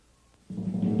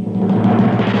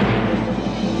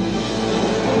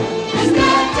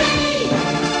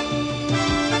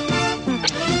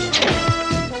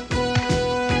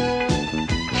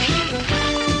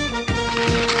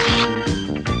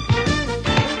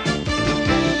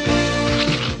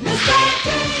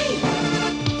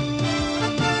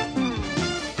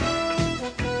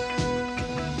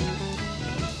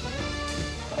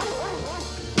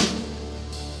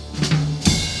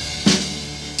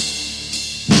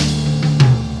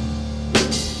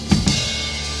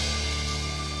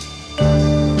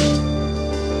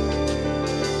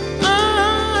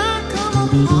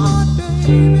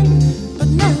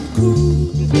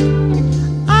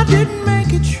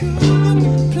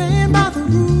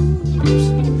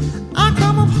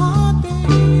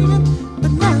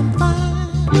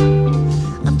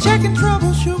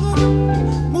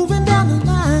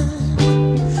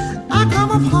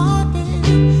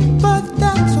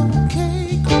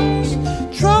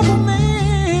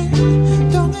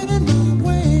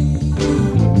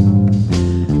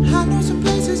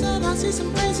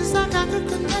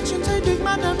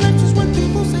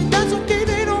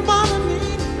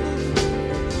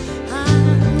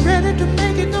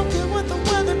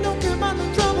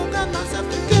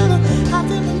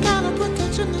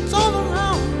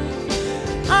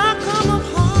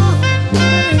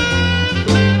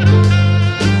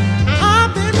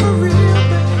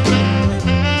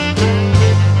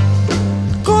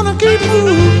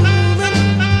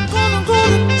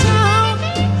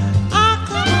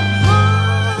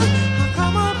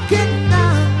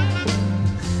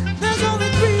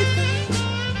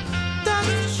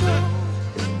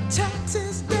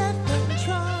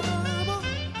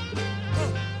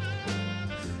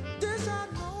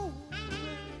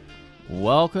and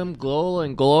welcome, Global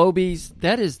and Globies.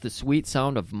 That is the sweet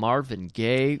sound of Marvin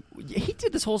Gaye. He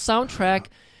did this whole soundtrack,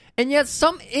 and yet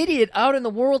some idiot out in the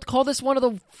world called this one of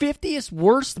the 50th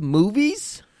worst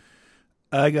movies?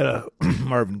 I got a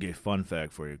Marvin Gaye fun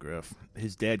fact for you, Griff.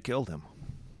 His dad killed him.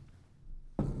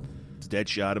 His dad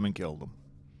shot him and killed him.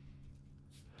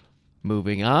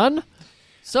 Moving on.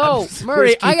 So,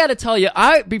 Murray, I got to tell you,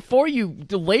 before you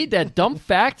delayed that dumb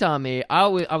fact on me, I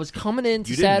was coming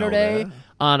into Saturday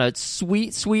on a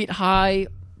sweet, sweet high.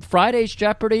 Friday's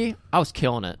Jeopardy, I was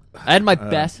killing it. I had my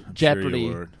best Jeopardy.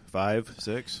 Sure you were. 5,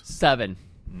 6? 7.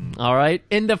 All right?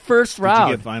 In the first round.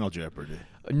 Did you get Final Jeopardy?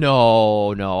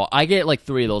 No. I get like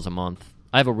 3 of those a month.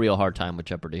 I have a real hard time with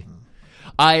Jeopardy.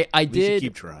 I did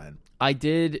keep trying. I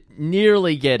did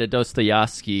nearly get a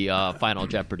Dostoevsky Final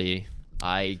Jeopardy.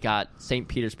 I got St.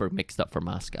 Petersburg mixed up for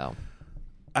Moscow.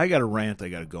 I got a rant I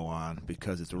got to go on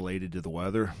because it's related to the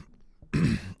weather.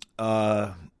 You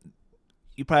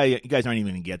guys aren't even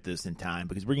going to get this in time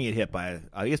because we're going to get hit by,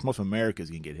 I guess most of America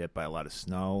is going to get hit by a lot of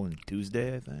snow on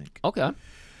Tuesday, I think. Okay.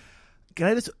 Can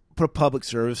I just put a public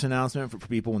service announcement for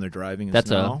people when they're driving in That's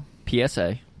snow? That's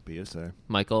a PSA. PSA.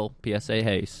 Michael, PSA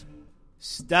Hayes.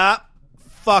 Stop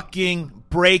fucking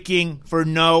braking for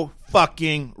no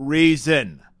fucking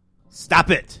reason.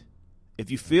 Stop it.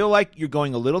 If you feel like you're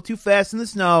going a little too fast in the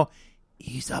snow,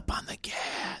 ease up on the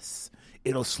gas.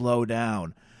 It'll slow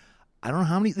down. I don't know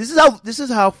how many. This is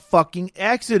how fucking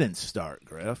accidents start,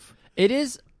 Griff. It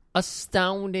is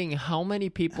astounding how many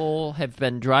people have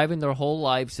been driving their whole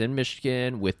lives in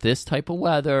Michigan with this type of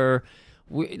weather.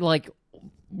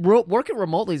 Working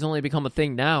remotely has only become a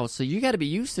thing now, so you got to be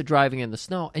used to driving in the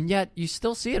snow, and yet you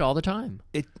still see it all the time.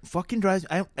 It fucking drives.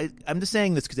 I'm just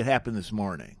saying this because it happened this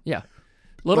morning. Yeah.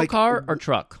 Little car or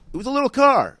truck? It was a little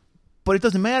car, but it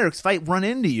doesn't matter because if I run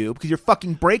into you because you're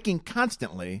fucking braking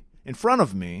constantly in front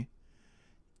of me,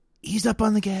 ease up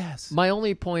on the gas. My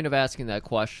only point of asking that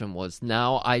question was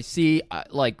now I see,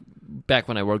 like, back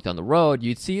when I worked on the road,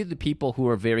 you'd see the people who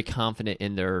are very confident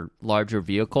in their larger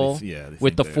vehicle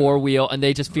with the four-wheel, and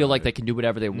they just feel like they can do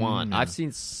whatever they want. I've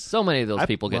seen so many of those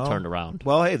people get turned around.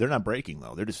 Well, hey, they're not braking,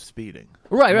 though. They're just speeding.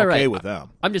 Right. Okay with them.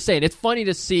 I'm just saying, it's funny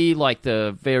to see, like,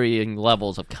 the varying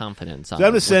levels of confidence. So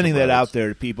I'm just sending that out there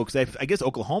to people, because I guess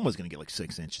Oklahoma's going to get like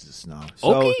 6 inches of snow.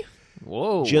 So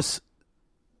Whoa. Just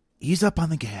ease up on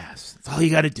the gas. That's all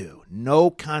you got to do. No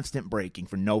constant braking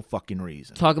for no fucking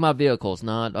reason. Talking about vehicles,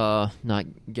 not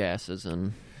gases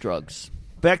and drugs.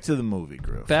 Back to the movie,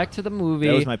 Griff. Back to the movie.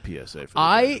 That was my PSA.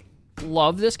 I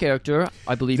love this character.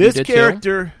 I believe this you did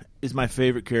character is my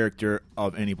favorite character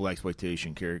of any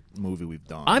blaxploitation movie we've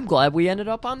done. I'm glad we ended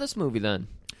up on this movie then.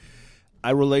 I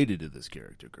related to this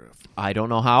character, Griff. I don't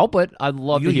know how, but I'd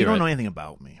love to hear it. You don't know anything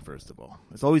about me, first of all.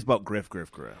 It's always about Griff.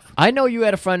 I know you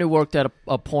had a friend who worked at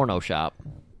a porno shop.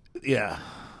 Yeah.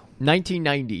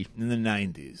 1990. In the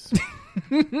 90s.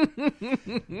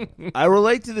 I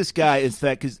relate to this guy, in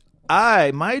fact, because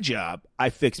my job, I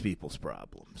fix people's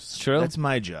problems. It's true. That's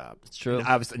my job. It's true. And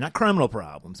obviously, not criminal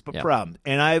problems, but problems.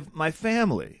 And I have my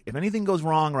family. If anything goes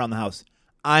wrong around the house,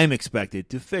 I'm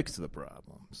expected to fix the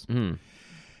problems. Mm.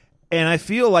 And I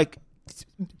feel like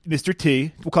Mr.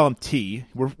 T, we'll call him T.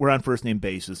 We're on first name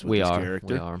basis with this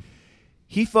character. We are.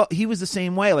 He was the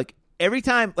same way. Like every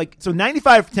time, so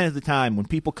 95% of the time when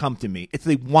people come to me, it's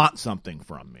they want something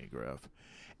from me, Griff.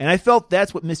 And I felt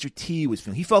that's what Mr. T was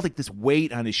feeling. He felt like this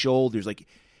weight on his shoulders. Like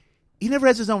he never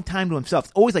has his own time to himself.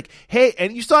 It's always like, hey,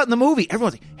 and you saw it in the movie.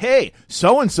 Everyone's like, hey,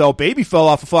 so and so, baby fell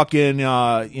off a fucking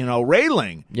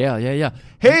railing. Yeah.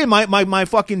 Hey, my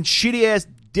fucking shitty ass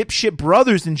dipshit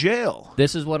brother's in jail.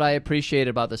 This is what I appreciated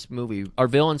about this movie. Our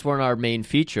villains weren't our main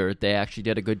feature. They actually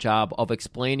did a good job of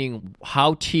explaining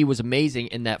how T was amazing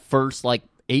in that first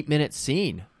 8-minute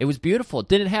scene. It was beautiful. It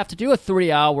didn't have to do a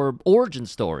 3-hour origin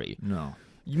story. No.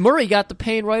 Murray got the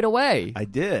pain right away. I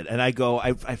did, and I go,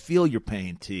 I feel your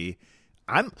pain, T.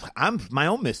 I'm my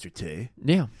own Mr. T.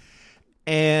 Yeah.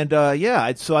 And,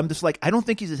 so I'm just like, I don't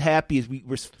think he's as happy as we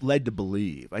were led to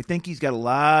believe. I think he's got a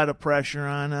lot of pressure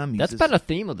on him. That's been a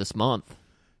theme of this month.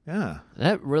 Yeah.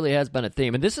 That really has been a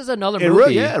theme. And this is another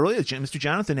movie. It really is. Mr.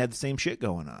 Jonathan had the same shit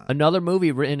going on. Another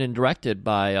movie written and directed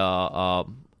by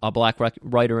a black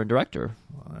writer and director.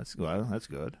 Well, that's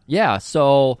good. Yeah,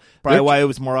 so... Probably why it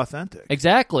was more authentic.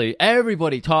 Exactly.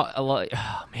 Everybody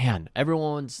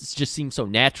everyone just seemed so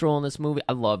natural in this movie.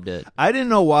 I loved it. I didn't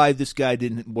know why this guy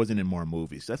wasn't in more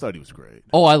movies. I thought he was great.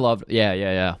 Oh, I loved it.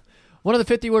 Yeah. One of the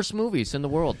 50 worst movies in the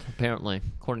world, apparently,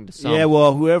 according to some. Yeah,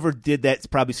 well, whoever did that's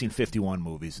probably seen 51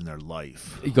 movies in their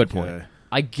life. Good point.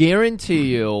 I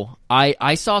guarantee you,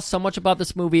 I saw so much about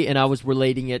this movie, and I was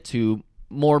relating it to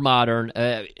more modern,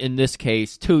 in this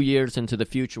case, 2 years into the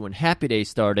future when Happy Days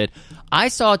started, I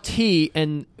saw T,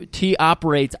 and T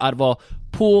operates out of a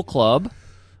pool club,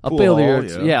 a pool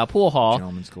billiards, hall, a pool hall.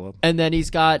 Gentleman's club. And then he's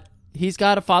got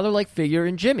a father-like figure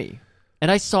in Jimmy. And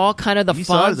I saw kind of the You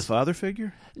saw it as a father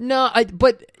figure? No,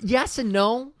 but yes and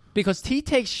no. Because T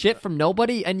takes shit from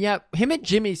nobody, and yet him and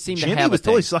Jimmy seem to have Jimmy was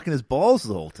totally sucking his balls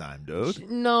the whole time,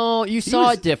 dude. No, you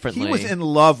saw it differently. He was in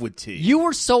love with T. You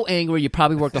were so angry. You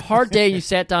probably worked a hard day. You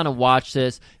sat down and watched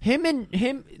this.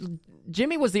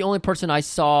 Jimmy was the only person I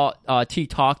saw T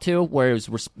talk to where it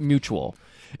was mutual.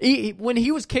 When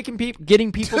he was kicking people,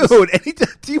 getting people... Dude,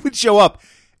 anytime T would show up,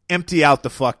 empty out the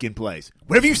fucking place.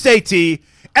 Whatever you say, T,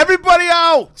 everybody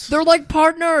out! They're like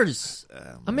partners.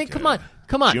 I mean, come on.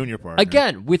 Junior partner.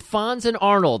 Again, with Fonz and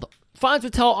Arnold. Fonz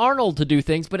would tell Arnold to do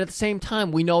things, but at the same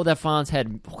time, we know that Fonz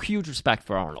had huge respect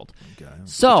for Arnold. Okay.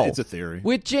 So, it's a theory.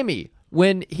 With Jimmy,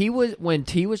 when T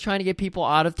was trying to get people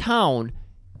out of town,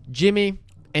 Jimmy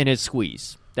and his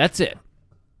squeeze. That's it.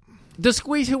 The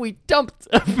squeeze who he dumped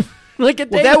like a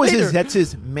day later. That's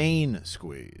his main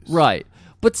squeeze. Right.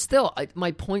 But still,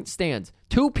 my point stands.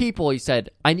 2 people, he said,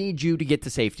 I need you to get to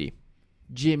safety.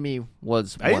 Jimmy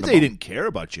was one I didn't of say he them. didn't care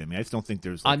about Jimmy. I just don't think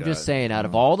there's I'm just saying, out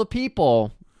of all the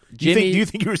people, Jimmy... Do you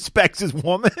think he respects his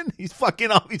woman? He's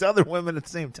fucking all these other women at the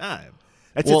same time.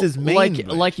 That's just his main thing.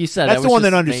 Like you said, that's the one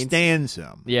that understands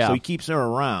him. Yeah. So he keeps her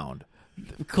around.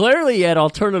 Clearly he had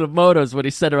alternative motives when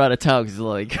he sent her out of town, because he's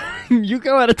like, you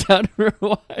go out of town for a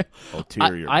while.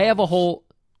 Ulterior I have a whole...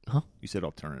 Huh? You said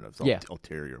alternatives. Yeah.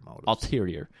 Ulterior motives.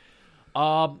 Ulterior.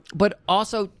 But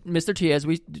also, Mr. T, as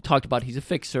we talked about, he's a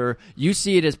fixer. You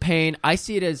see it as pain. I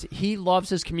see it as he loves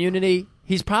his community.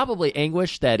 He's probably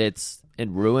anguished that it's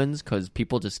in ruins because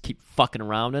people just keep fucking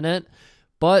around in it.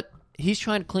 But he's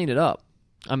trying to clean it up.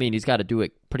 I mean, he's got to do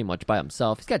it pretty much by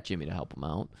himself. He's got Jimmy to help him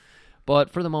out.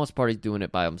 But for the most part, he's doing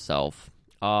it by himself.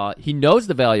 He knows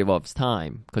the value of his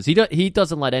time because he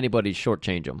doesn't let anybody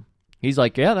shortchange him. He's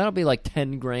like, yeah, that'll be like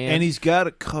 $10,000. And he's got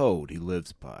a code he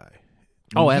lives by.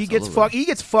 Oh, absolutely. He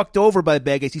gets fucked over by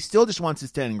bad guys. He still just wants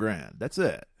his $10,000. That's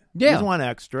it. Yeah. He doesn't want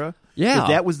extra. Yeah.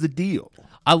 That was the deal.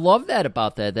 I love that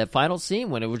about that final scene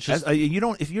when it was just...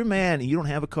 if you're a man and you don't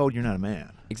have a code, you're not a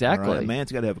man. Exactly. Right? A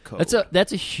man's got to have a code.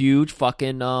 That's a huge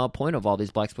fucking point of all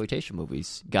these blaxploitation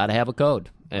movies. Got to have a code.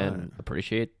 And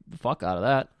appreciate the fuck out of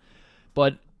that.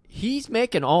 But he's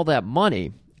making all that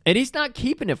money, and he's not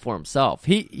keeping it for himself.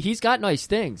 He's got nice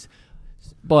things.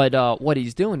 But what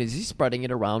he's doing is he's spreading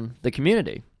it around the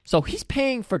community. So he's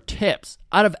paying for tips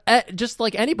out of just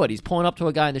like anybody's pulling up to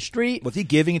a guy in the street. Well, if he's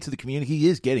giving it to the community, he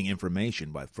is getting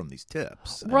information from these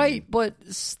tips. Right, but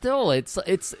still, it's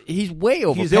he's way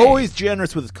overpaid. He's always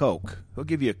generous with his Coke. He'll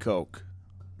give you a Coke.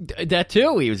 That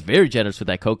too. He was very generous with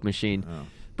that Coke machine. Oh.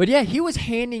 But yeah, he was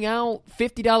handing out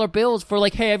 $50 bills for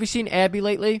like, hey, have you seen Abby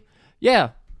lately? Yeah,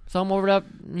 saw him over at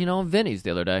Vinny's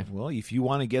the other day. Well, if you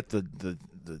want to get the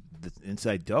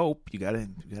inside dope, you gotta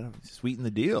sweeten the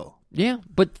deal. Yeah,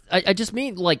 but I just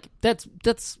mean like that's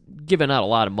giving out a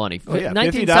lot of money. Oh, yeah.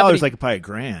 $50 is like probably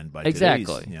 $1,000 by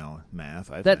exactly. today's math.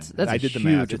 That's a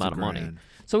huge amount of money.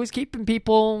 So he's keeping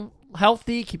people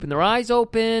healthy, keeping their eyes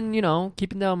open,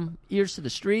 keeping them ears to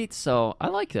the streets. So I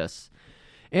like this.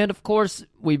 And, of course,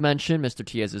 we mentioned Mr.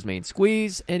 T as his main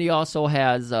squeeze, and he also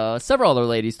has several other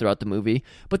ladies throughout the movie,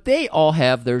 but they all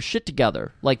have their shit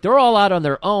together. Like, they're all out on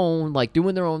their own, like,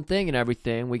 doing their own thing and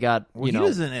everything. We got, he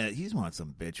doesn't, he wants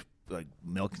some bitch, like,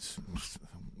 milk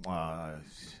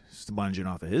sponging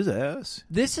off of his ass.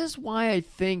 This is why I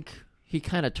think he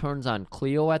kind of turns on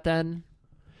Cleo at then.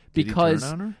 Because, did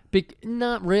he turn on her?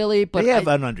 Not really, but... They have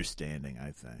an understanding,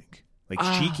 I think.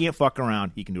 Like, she can't fuck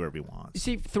around. He can do whatever he wants.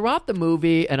 See, throughout the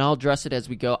movie, and I'll address it as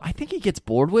we go, I think he gets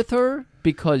bored with her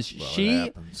because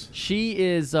she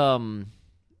is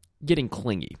getting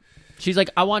clingy. She's like,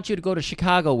 I want you to go to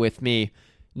Chicago with me.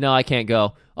 No, I can't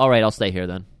go. All right, I'll stay here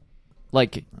then.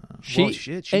 Like,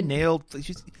 she nailed...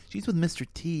 She's with Mr.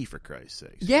 T, for Christ's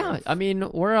sake. Yeah, I mean,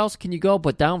 where else can you go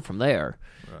but down from there?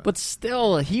 Right. But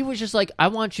still, he was just like, I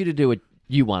want you to do what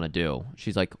you want to do.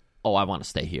 She's like... oh, I want to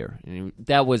stay here. And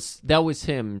that was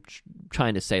him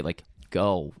trying to say, like,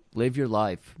 go, live your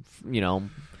life,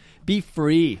 be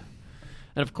free.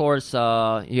 And, of course,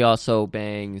 he also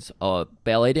bangs a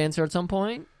ballet dancer at some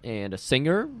point, and a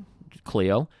singer,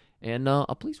 Cleo, and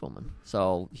a policewoman.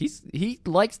 So he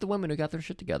likes the women who got their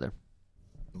shit together.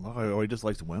 Well, he just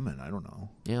likes women. I don't know.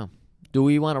 Yeah. Do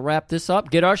we want to wrap this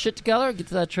up? Get our shit together? Get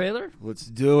to that trailer? Let's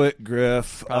do it,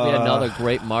 Griff. Probably another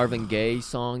great Marvin Gaye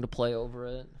song to play over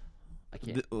it. I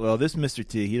can't. Well, this Mr.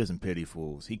 T, he doesn't pity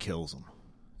fools. He kills them.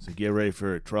 So get ready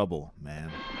for trouble,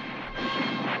 man.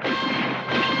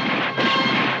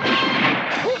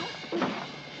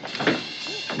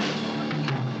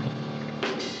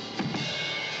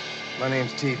 My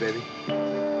name's T, baby.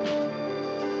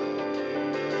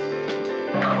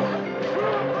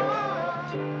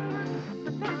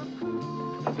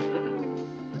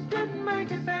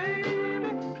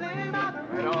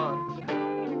 Right on.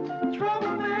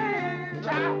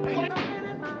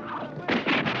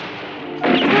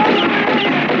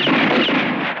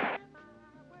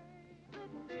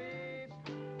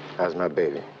 How's my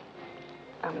baby?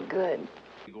 I'm good.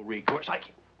 You go read course like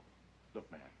you.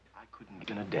 Look, man, I couldn't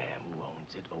give a damn who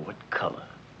owns it or what color.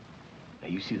 Now,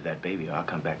 you see that baby, or I'll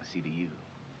come back and see to you.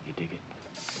 You dig it?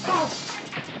 Oh.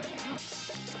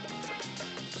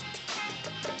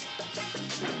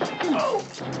 Oh.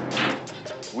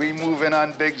 We move in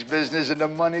on Big's business and the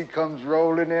money comes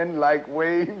rolling in like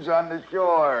waves on the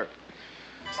shore.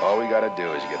 All we gotta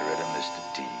do is get rid of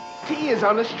Mr. T. T is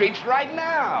on the streets right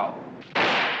now.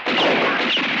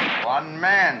 One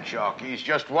man, Chalky. He's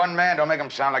just one man. Don't make him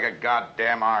sound like a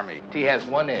goddamn army. T has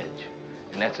one edge,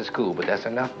 and that's his cool, but that's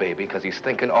enough, baby, because he's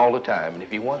thinking all the time, and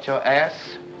if he wants your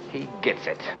ass, he gets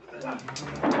it.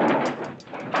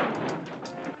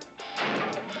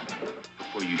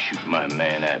 Before you shoot my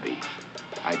man, Abby,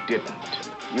 I didn't.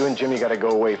 You and Jimmy gotta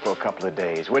go away for a couple of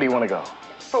days. Where do you want to go?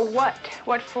 For what?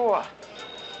 What for?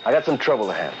 I got some trouble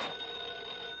to handle.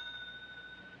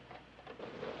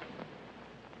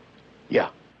 Yeah.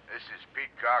 This is Pete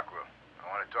Cockrell. I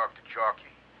want to talk to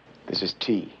Chalky. This is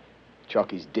T.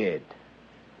 Chalky's dead.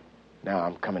 Now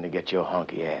I'm coming to get your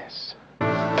honky ass.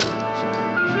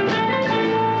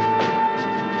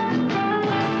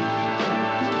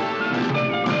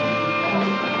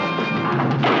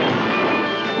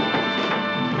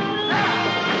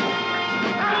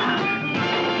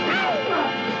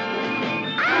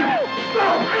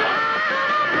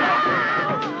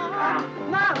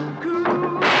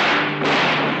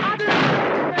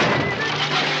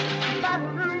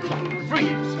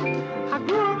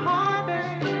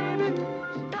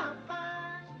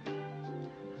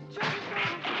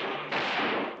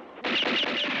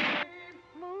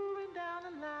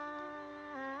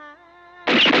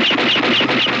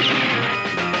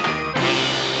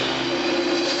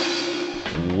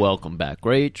 Welcome back.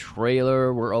 Great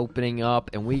trailer. We're opening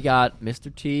up, and we got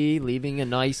Mr. T leaving a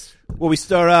nice... Well, we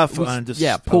start off on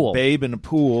just pool. A babe in a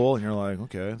pool, and you're like,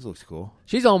 okay, this looks cool.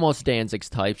 She's almost Danzig's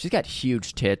type. She's got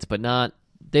huge tits, but not...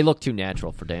 They look too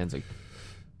natural for Danzig.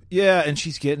 Yeah, and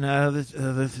she's getting out of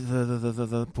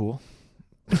the pool.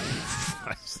 I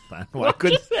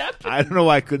don't know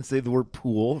why I couldn't say the word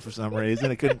pool for some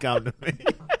reason. It couldn't come to me.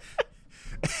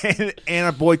 and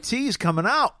our boy T is coming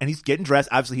out, and he's getting dressed.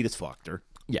 Obviously, he just fucked her.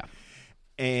 Yeah.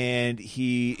 And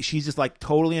she's just like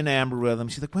totally enamored with him.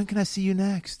 She's like, when can I see you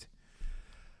next?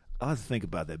 I'll have to think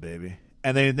about that, baby.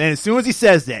 And then as soon as he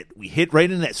says that, we hit right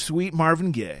in that sweet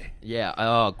Marvin Gaye. Yeah,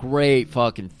 oh, great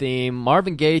fucking theme.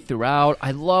 Marvin Gaye throughout.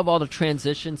 I love all the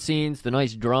transition scenes, the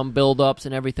nice drum build-ups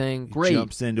and everything. Great. He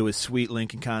jumps into his sweet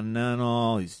Lincoln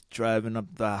Continental. He's driving up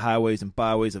the highways and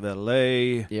byways of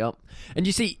L.A. Yep. And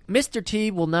you see, Mr. T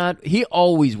will not... He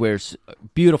always wears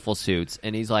beautiful suits.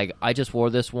 And he's like, I just wore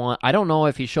this one. I don't know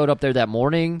if he showed up there that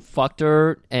morning, fucked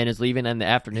her, and is leaving in the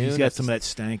afternoon. He's got some of that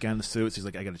stank on the suits. He's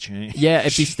like, I got to change. Yeah,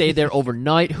 if he stayed there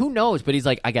overnight, who knows? But he's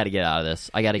like, I got to get out of this.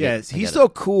 He's so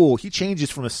cool. He changes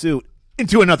from a suit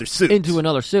into another suit.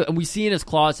 And we see in his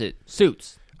closet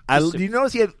suits. Do you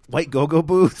notice he had white go-go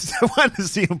boots? I wanted to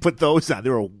see him put those on. They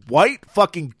were white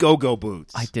fucking go-go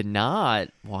boots. I did not.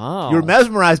 Wow. You were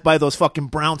mesmerized by those fucking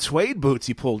brown suede boots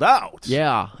he pulled out.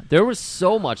 Yeah. There was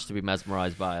so much to be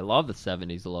mesmerized by. I love the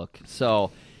 70s look.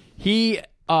 So he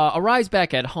arrives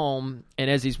back at home, and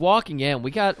as he's walking in,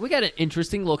 we got an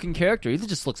interesting looking character. He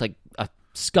just looks like a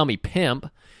scummy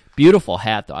pimp. Beautiful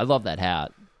hat, though. I love that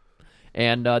hat.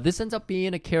 And this ends up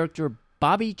being a character,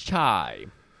 Bobby Chai.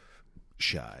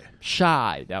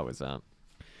 Shy, that was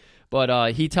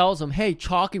But he tells him, hey,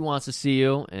 Chalky wants to see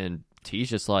you. And T's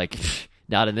just like,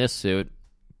 not in this suit.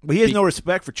 But he has no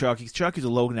respect for Chalky, because Chalky's a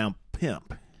low-down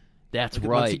pimp. That's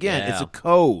right. Once again, yeah. It's a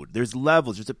code. There's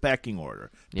levels. There's a pecking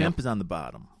order. Pimp is on the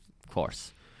bottom. Of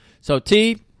course. So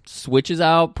T switches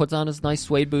out, puts on his nice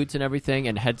suede boots and everything,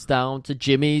 and heads down to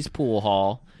Jimmy's pool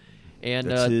hall. And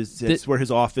that's where his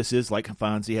office is, like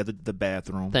Fonzie had the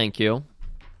bathroom. Thank you.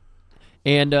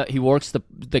 And he works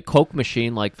the Coke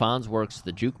machine like Fonz works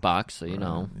the jukebox, so you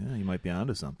know. Yeah, you might be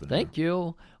onto something. Thank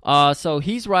you. So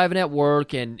he's arriving at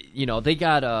work, and you know they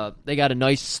got a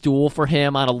nice stool for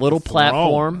him on a little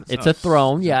platform. It's a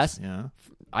throne, yes. Yeah.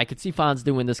 I could see Fonz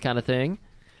doing this kind of thing,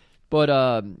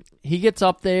 but he gets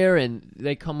up there, and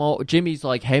they come out. Jimmy's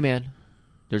like, "Hey, man,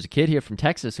 there's a kid here from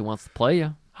Texas who wants to play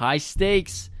you." High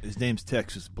stakes. His name's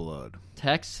Texas Blood.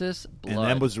 Texas Blood. And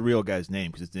that was the real guy's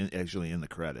name because it's actually in the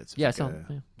credits. Yeah,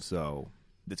 so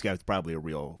this guy's probably a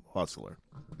real hustler.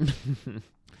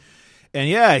 And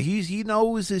yeah, he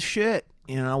knows his shit.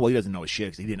 You know, well, he doesn't know his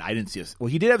shit because I didn't see. Well,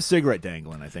 he did have a cigarette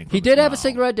dangling. I think he did have a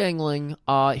cigarette dangling.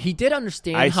 He did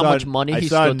understand how much money he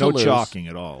stood to lose. No chalking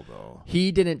at all, though.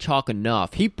 He didn't chalk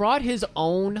enough. He brought his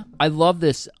own. I love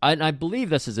this, and I believe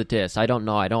this is a diss. I don't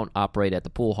know. I don't operate at the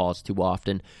pool halls too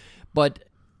often, but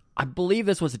I believe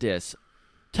this was a diss.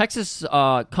 Texas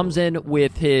comes in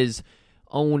with his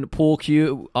own pool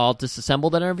cue, all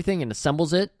disassembled and everything, and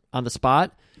assembles it on the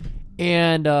spot.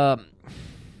 And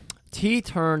T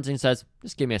turns and says,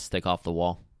 "Just give me a stick off the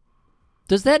wall."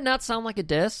 Does that not sound like a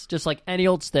diss? Just like any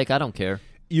old stick, I don't care.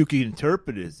 You can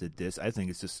interpret it as a diss. I think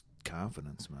it's just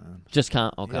confidence, man. Just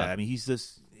okay. Yeah, I mean, he's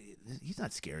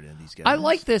not scared of these guys. I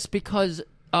like this because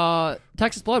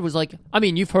Texas Blood was like, I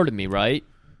mean, you've heard of me, right?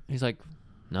 He's like,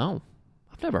 no,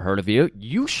 I've never heard of you.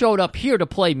 You showed up here to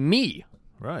play me.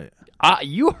 Right.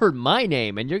 You heard my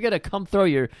name, and you're going to come throw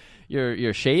your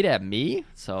shade at me?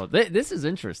 So this is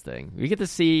interesting. We get to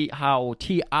see how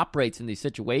T operates in these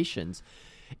situations.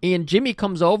 And Jimmy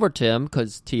comes over to him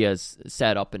because T has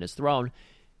sat up in his throne.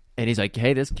 And he's like,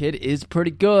 hey, this kid is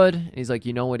pretty good. And he's like,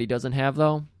 you know what he doesn't have,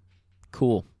 though?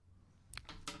 Cool.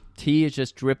 T is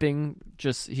just dripping.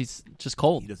 He's just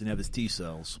cold. He doesn't have his T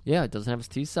cells. Yeah, he doesn't have his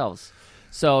T cells.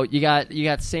 So you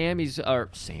got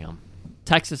Sam.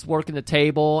 Texas working the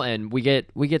table, and we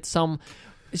get some.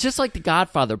 It's just like The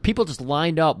Godfather. People just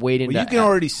lined up waiting. Well, you can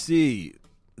already see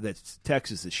that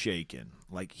Texas is shaking.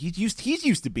 Like he's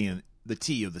used to being the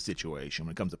T of the situation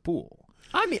when it comes to pool.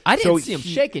 I mean, I didn't see him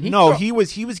shaking. He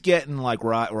was getting like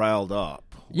riled up.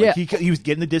 Yeah, like, he was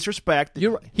getting the disrespect.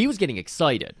 You're right. He was getting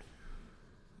excited.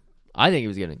 I think he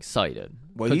was getting excited.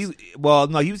 Well, he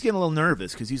was getting a little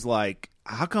nervous because he's like,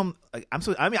 how come? Like,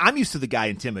 I'm used to the guy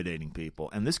intimidating people,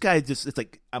 and this guy it's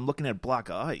like I'm looking at a block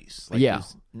of ice. Like, yeah,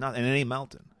 and it ain't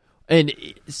melting. And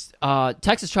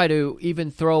Texas tried to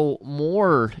even throw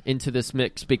more into this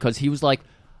mix because he was like,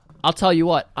 I'll tell you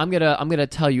what, I'm gonna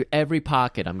tell you every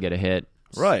pocket I'm gonna hit.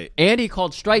 Right. And he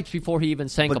called stripes before he even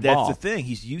sank a ball. But that's the thing.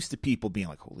 He's used to people being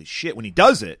like, holy shit, when he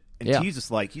does it. And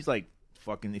he's like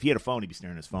fucking, if he had a phone, he'd be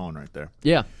staring at his phone right there.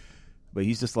 Yeah. But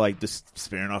he's just like,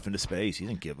 staring off into space. He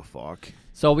didn't give a fuck.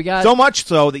 So we got. So much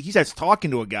so that he starts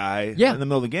talking to a guy in the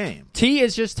middle of the game. T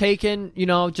is just taking,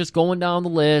 just going down the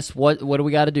list. What do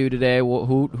we got to do today?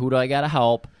 Who do I got to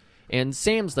help? And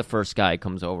Sam's the first guy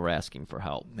comes over asking for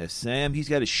help. Yeah, Sam, he's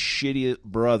got a shitty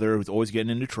brother who's always getting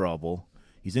into trouble.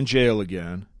 He's in jail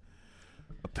again.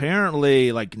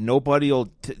 Apparently, like, nobody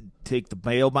will take the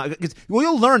bail bond.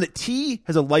 You'll learn that T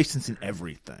has a license in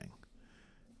everything.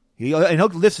 He'll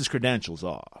lift his credentials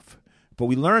off. But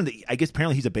we learned that, I guess,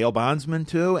 apparently he's a bail bondsman,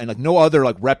 too. And, like, no other,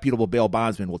 like, reputable bail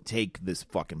bondsman will take this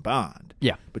fucking bond.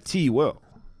 Yeah. But T will.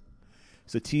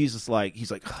 So T's just like, he's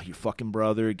like, oh, your fucking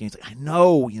brother again. He's like, I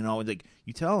know, And like,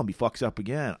 you tell him he fucks up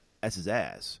again. That's his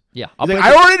ass. Yeah.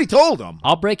 I already told him.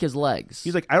 I'll break his legs.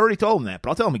 He's like, I already told him that, but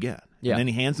I'll tell him again. Yeah. And then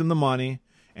he hands him the money,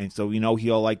 and so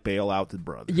he'll like bail out the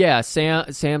brother. Yeah,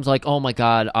 Sam's like, oh my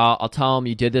God, I'll tell him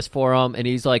you did this for him. And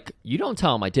he's like, you don't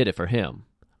tell him I did it for him.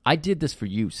 I did this for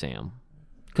you, Sam.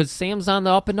 Because Sam's on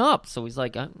the up and up. So he's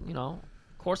like, of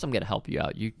course I'm going to help you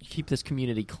out. You keep this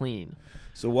community clean.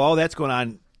 So while that's going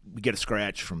on, we get a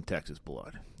scratch from Texas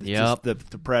Blood. Just the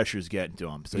pressure's getting to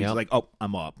him. So he's like, oh,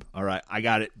 I'm up. All right, I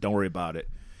got it. Don't worry about it.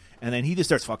 And then he just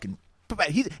starts fucking...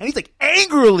 He's like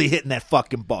angrily hitting that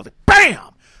fucking ball. Like,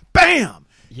 bam! Bam!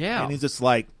 Yeah. And he's just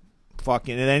like,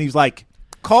 fucking... And then he's like,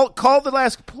 call the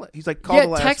last play. He's like, call the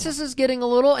last Texas one. Is getting a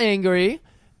little angry.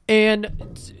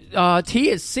 And T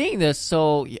is seeing this.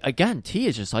 So, again, T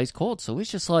is just ice cold. So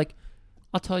he's just like,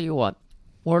 I'll tell you what.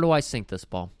 Where do I sink this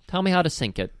ball? Tell me how to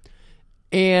sink it.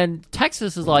 And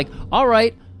Texas is like, all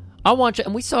right, I want you.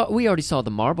 And we already saw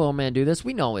the Marlboro Man do this.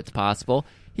 We know it's possible.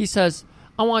 He says,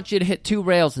 I want you to hit 2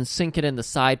 rails and sink it in the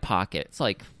side pocket. It's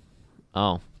like,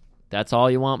 oh, that's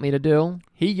all you want me to do?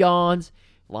 He yawns,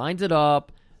 lines it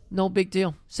up, no big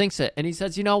deal, sinks it. And he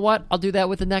says, you know what? I'll do that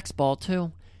with the next ball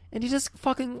too. And he just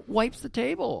fucking wipes the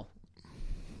table.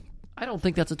 I don't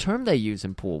think that's a term they use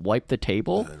in pool. Wipe the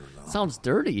table? Sounds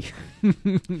dirty.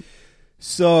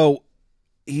 So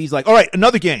he's like, all right,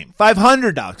 another game,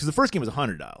 $500, because the first game was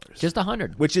 $100. Just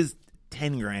 $100. Which is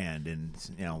 $10,000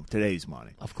 in today's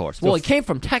money. Of course. So, well, he came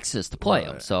from Texas to play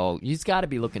him, so he's got to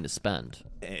be looking to spend.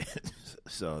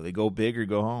 So they go big or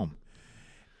go home.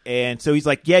 And so he's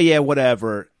like, yeah,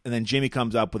 whatever. And then Jimmy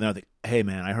comes up with another thing. hey,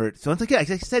 man, I heard. So it's like, like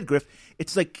I said, Griff,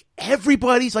 it's like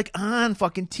everybody's like on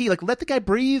fucking T. Like, let the guy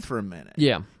breathe for a minute.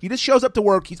 Yeah. He just shows up to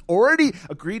work. He's already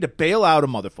agreed to bail out a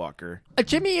motherfucker.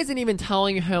 Jimmy isn't even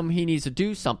telling him he needs to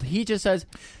do something. He just says,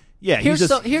 yeah, here's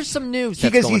some news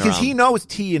that's going because around. he knows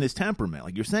T and his temperament.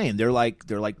 Like you're saying, they're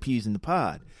like peas in the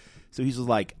pod. So he's just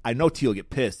like, I know T will get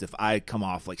pissed if I come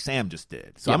off like Sam just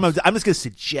did. So I'm just going to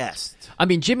suggest. I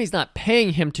mean, Jimmy's not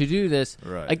paying him to do this.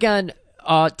 Right. Again,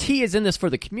 T is in this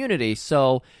for the community.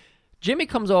 So Jimmy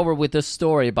comes over with this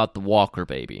story about the Walker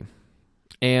baby.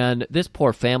 And this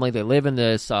poor family, they live in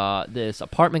this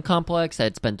apartment complex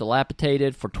that's been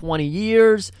dilapidated for 20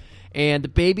 years. And the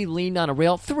baby leaned on a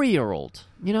rail, 3-year-old,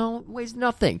 weighs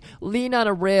nothing, leaned on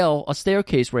a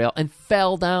staircase rail, and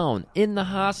fell down in the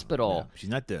hospital. Yeah, she's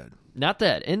not dead. Not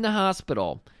dead, in the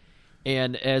hospital.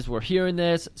 And as we're hearing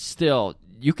this, still,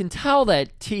 you can tell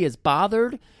that T is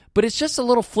bothered, but it's just a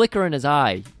little flicker in his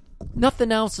eye.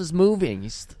 Nothing else is moving.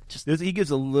 He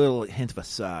gives a little hint of a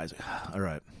sigh. All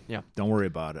right. Yeah. Don't worry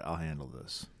about it. I'll handle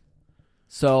this.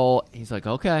 So he's like,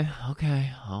 okay,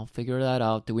 I'll figure that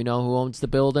out. Do we know who owns the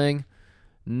building?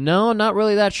 No, not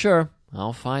really that sure.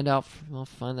 I'll find out. I'll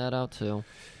find that out too.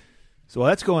 So while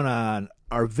that's going on,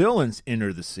 our villains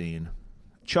enter the scene,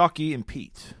 Chalky and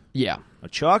Pete. Yeah. Now,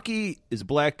 Chalky is a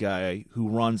black guy who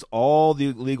runs all the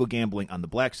illegal gambling on the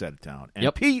black side of town.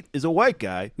 And Pete is a white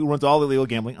guy who runs all the illegal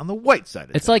gambling on the white side of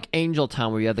town. It's like Angel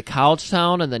Town, where you have the college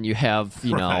town, and then you have,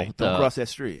 Don't cross that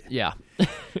street. Yeah.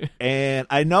 And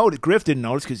I know that Griff didn't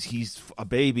notice because he's a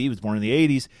baby. He was born in the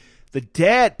 80s. The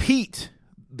dad, Pete,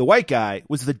 the white guy,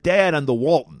 was the dad on The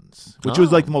Waltons, which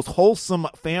was like the most wholesome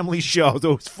family show.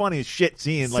 So it was funny as shit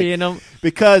seeing them.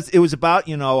 Because it was about,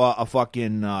 a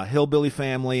fucking hillbilly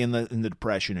family in the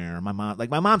Depression era. My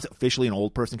mom's officially an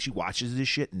old person. She watches this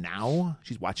shit now.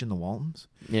 She's watching The Waltons.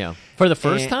 Yeah. For the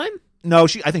first time? No,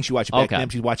 I think she watched it back then.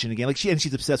 She's watching it again.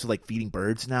 She's obsessed with feeding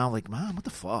birds now. Like, Mom, what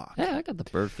the fuck? Yeah, I got the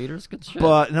bird feeders. Good shit.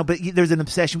 But there's an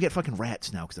obsession. We get fucking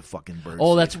rats now because of fucking birds.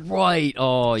 Oh, that's right.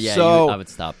 Oh, yeah. I would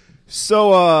stop.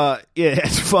 So,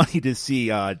 it's funny to see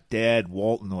Dad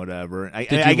Walton or whatever. I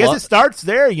guess it starts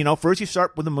there. First you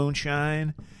start with the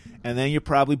moonshine, and then you're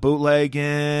probably bootlegging,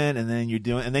 and then you're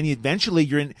doing, and then eventually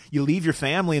you leave your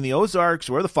family in the Ozarks,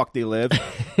 where the fuck they live,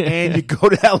 and you go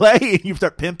to L.A. and you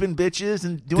start pimping bitches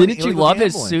and doing. Didn't you love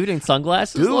his suit and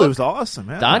sunglasses? Dude, look? It was awesome.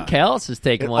 Yeah. Don Callis is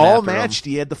taking one. All after matched.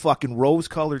 him. He had the fucking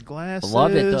rose-colored glasses.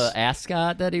 Loved it. The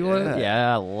ascot that he was.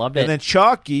 Yeah, I loved it. And then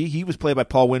Chalky, he was played by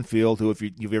Paul Winfield, who, if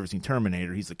you've ever seen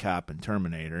Terminator, he's the cop in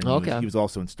Terminator. And he was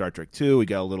also in Star Trek 2. He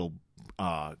got a little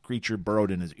creature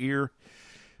burrowed in his ear.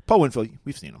 Paul Winfield,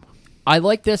 we've seen him. I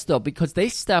like this, though, because they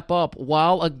step up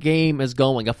while a game is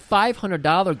going, a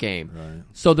 $500 game. Right.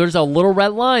 So there's a little red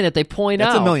line that they point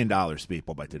out. That's $1 million,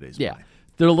 people, by today's money.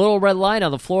 There's a little red line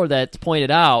on the floor that's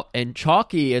pointed out, and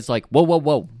Chalky is like,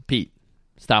 whoa, Pete,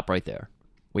 stop right there.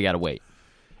 We got to wait.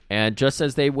 And just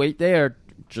as they wait there,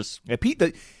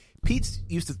 Pete's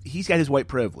he's got his white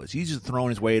privilege. He's just throwing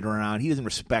his weight around. He doesn't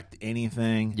respect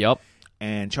anything. Yep.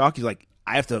 And Chalky's like,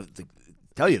 I have to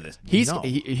tell you this.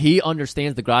 He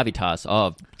understands the gravitas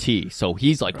of T, so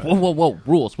he's like, whoa,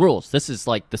 rules. This is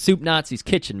like the Soup Nazi's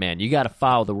kitchen, man. You got to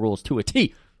follow the rules to a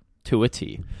T.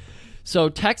 So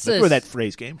Texas, that's where that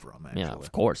phrase came from. Actually. Yeah,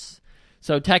 of course.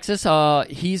 So Texas,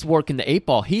 he's working the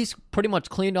 8-ball. He's pretty much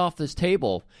cleaned off this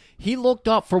table. He looked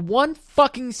up for 1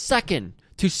 fucking second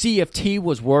to see if T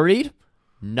was worried.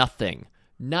 Nothing.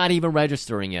 Not even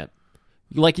registering it.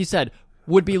 Like you said,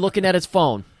 would be looking at his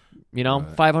phone.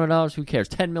 $500, who cares?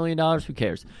 $10 million, who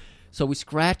cares? So he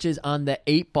scratches on the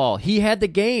 8-ball. He had the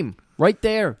game right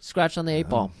there, scratched on the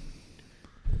 8-ball.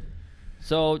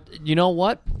 So, you know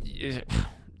what?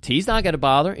 T's not going to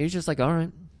bother. He's just like, all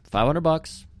right,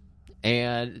 $500.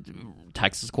 And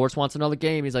Texas, of course, wants another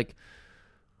game. He's like,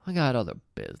 I got other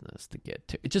business to get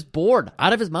to. It's just bored,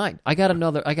 out of his mind. I got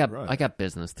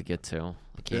business to get to.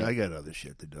 I got other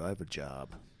shit to do. I have a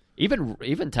job.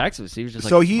 Even Texas, he was just like,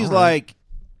 so he's like.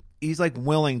 He's like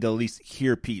willing to at least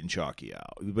hear Pete and Chalky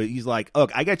out. But he's like,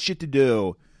 look, I got shit to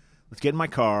do. Let's get in my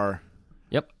car.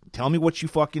 Yep. Tell me what you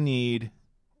fucking need.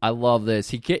 I love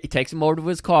this. He takes him over to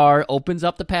his car, opens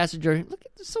up the passenger. Look,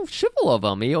 it's so civil of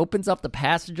him. He opens up the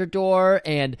passenger door,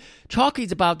 and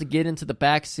Chalky's about to get into the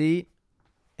back seat.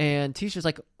 And Tisha's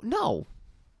like, no,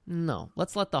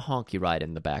 let's let the honky ride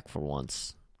in the back for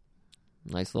once.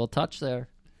 Nice little touch there.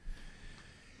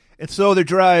 And so they're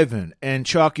driving, and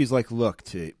Chalky's like, look,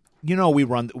 T, we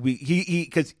run,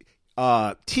 because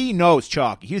T knows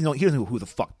Chalky. He doesn't know who the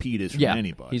fuck Pete is from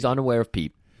anybody. He's unaware of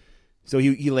Pete. So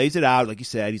he lays it out, like you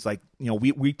said. He's like,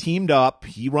 we teamed up.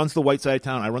 He runs the white side of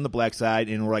town. I run the black side.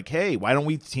 And we're like, hey, why don't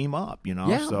we team up,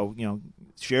 So,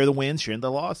 share the wins, share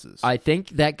the losses. I think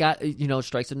that got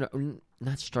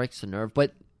not strikes a nerve,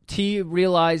 but T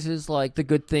realizes like the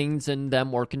good things and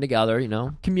them working together.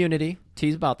 Community.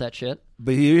 T's about that shit.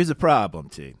 But here's the problem,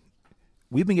 T.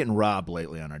 We've been getting robbed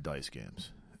lately on our dice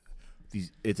games.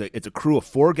 It's a crew of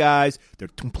 4 guys. They're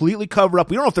completely covered up.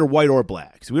 We don't know if they're white or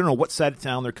black. So we don't know what side of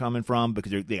town they're coming from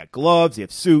because they got gloves, they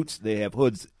have suits, they have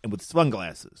hoods, and with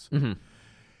sunglasses. Mm-hmm.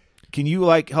 Can you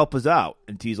help us out?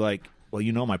 And T's like, well,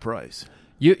 you know my price.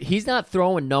 He's not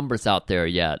throwing numbers out there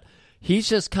yet. He's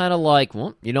just kind of like,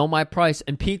 well, you know my price.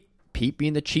 And Pete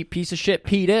being the cheap piece of shit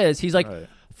Pete is, he's like, right.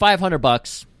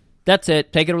 $500. That's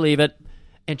it. Take it or leave it.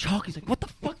 And Chalky's like, what the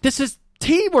fuck? This is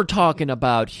T we're talking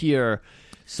about here.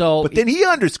 So, but then he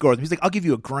underscores him. He's like, I'll give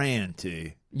you $1,000,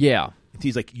 T. Yeah. And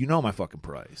T's like, you know my fucking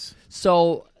price.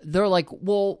 So they're like,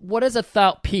 well, what is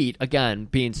Pete, again,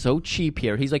 being so cheap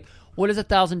here, he's like, what does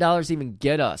 $1,000 even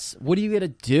get us? What are you going to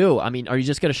do? I mean, are you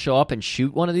just going to show up and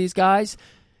shoot one of these guys?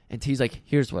 And T's like,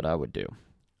 here's what I would do.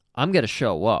 I'm going to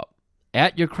show up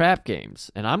at your crap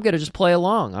games, and I'm going to just play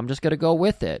along. I'm just going to go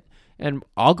with it. And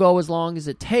I'll go as long as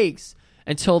it takes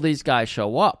until these guys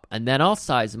show up. And then I'll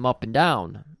size them up and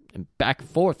down and back and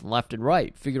forth and left and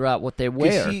right, figure out what they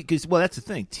wear. Because that's the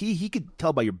thing. T, he could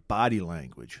tell by your body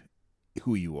language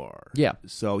who you are. Yeah.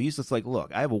 So he's just like,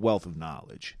 look, I have a wealth of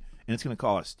knowledge, and it's going to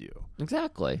cost you.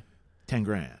 Exactly.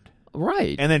 $10,000.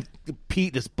 Right. And then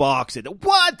Pete just balks it.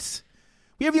 What?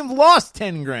 We haven't even lost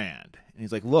 $10,000. And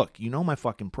he's like, look, you know my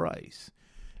fucking price.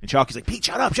 And Chalky's like, Pete,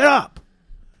 shut up.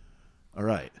 All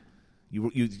right.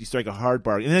 You strike a hard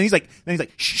bargain. And then he's like,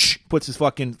 shh, puts his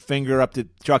fucking finger up to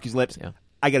Chalky's lips. Yeah.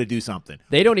 I got to do something.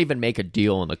 They don't even make a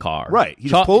deal in the car. Right. He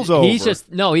just pulls over. He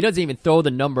doesn't even throw the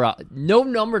number out. No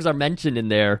numbers are mentioned in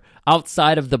there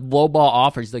outside of the lowball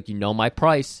offer. He's like, you know my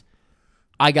price.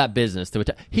 I got business to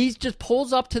attend. He just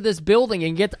pulls up to this building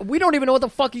and we don't even know what the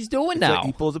fuck he's doing now. Like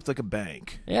he pulls up to like a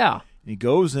bank. Yeah. And he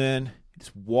goes in,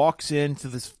 just walks into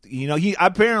this, he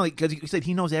apparently, because he said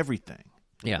he knows everything.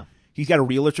 Yeah. He's got a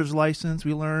realtor's license,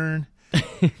 we learn.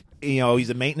 He's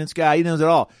a maintenance guy. He knows it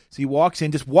all. So he walks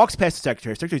in, just walks past the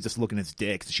secretary. The secretary's just looking at his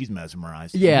dick. So she's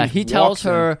mesmerized. Yeah, he tells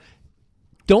her,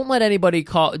 don't let anybody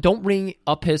call. Don't ring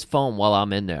up his phone while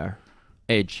I'm in there.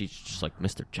 And she's just like,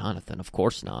 Mr. Jonathan, of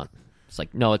course not. It's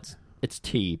like, no, it's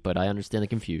T, but I understand the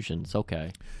confusion. It's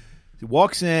okay. He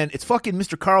walks in. It's fucking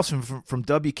Mr. Carlson from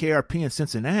WKRP in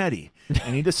Cincinnati.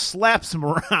 And he just slaps him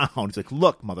around. He's like,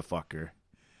 look, motherfucker.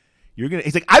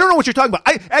 He's like, I don't know what you're talking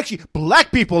about.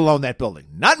 Black people own that building,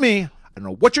 not me. I don't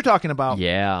know what you're talking about.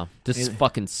 Yeah, this is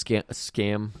fucking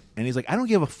scam. And he's like, I don't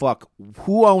give a fuck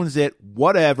who owns it,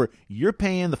 whatever. You're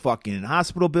paying the fucking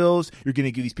hospital bills. You're going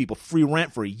to give these people free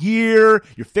rent for a year.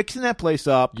 You're fixing that place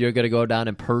up. You're going to go down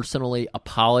and personally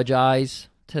apologize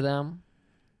to them.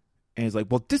 And he's like,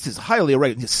 well, this is highly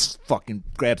irregular. He just fucking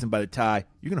grabs him by the tie.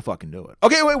 You're going to fucking do it.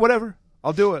 Okay, wait, whatever.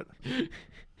 I'll do it.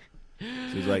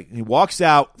 So he's like, he walks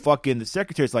out. Fucking the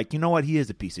secretary's like, you know what? He is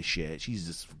a piece of shit. She's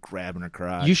just grabbing her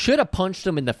crotch. You should have punched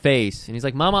him in the face. And he's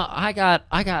like, Mama, I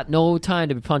got no time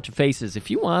to be punching faces.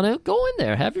 If you want to, go in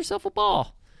there, have yourself a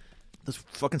ball. Just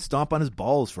fucking stomp on his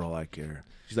balls for all I care.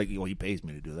 She's like, well, he pays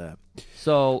me to do that.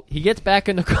 So he gets back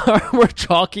in the car with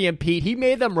Chalky and Pete. He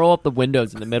made them roll up the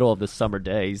windows in the middle of the summer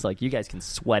day. He's like, you guys can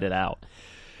sweat it out.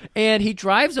 And he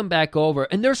drives them back over,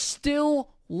 and they're still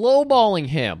lowballing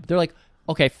him. They're like,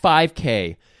 okay,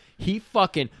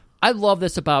 $5,000. I love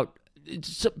this about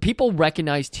people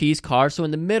recognize T's car. So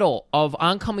in the middle of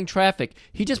oncoming traffic,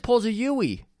 he just pulls a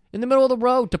Yui in the middle of the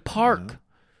road to park. Mm-hmm.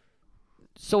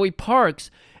 So he parks,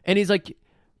 and he's like,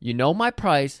 you know my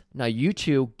price. Now you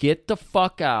two get the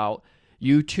fuck out.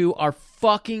 You two are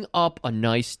fucking up a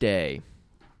nice day.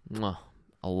 Mwah.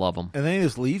 I love him. And then he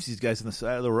just leaves these guys on the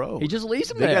side of the road. He just leaves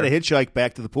them there. They got to hitchhike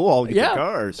back to the pool hall to get their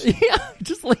cars. Yeah,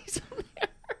 just leaves them there.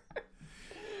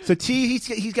 So T,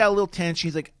 he's got a little tension.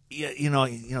 He's like, yeah, you know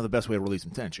the best way to release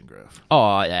some tension, Griff.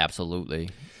 Oh, absolutely.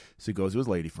 So he goes to his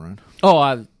lady friend. Oh,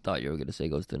 I thought you were going to say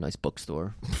goes to a nice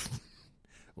bookstore.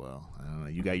 Well, I don't know.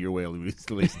 You got your way to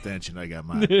release tension. I got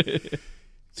mine.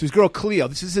 So his girl Cleo,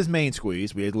 this is his main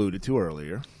squeeze we had alluded to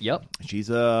earlier. Yep. She's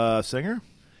a singer?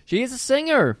 She is a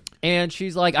singer. And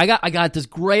she's like, I got this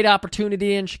great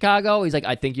opportunity in Chicago. He's like,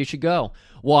 I think you should go.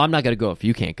 Well, I'm not going to go if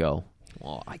you can't go.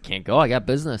 Well, I can't go. I got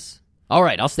business. All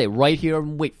right, I'll stay right here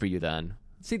and wait for you then.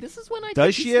 See, this is when I...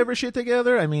 Does she ever shit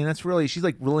together? I mean, that's really... She's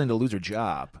like willing to lose her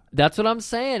job. That's what I'm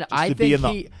saying. I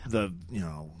think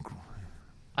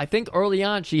I think early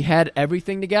on she had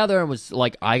everything together and was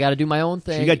like, I got to do my own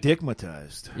thing. She got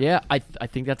dickmatized. Yeah, I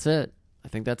think that's it. I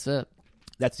think that's it.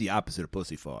 That's the opposite of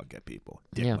pussy fog, get people.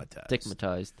 Dickmatized. Yeah,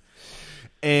 dickmatized.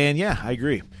 And yeah, I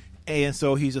agree. And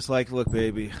so he's just like, look,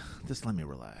 baby, just let me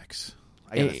relax.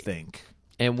 I got to think.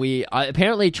 And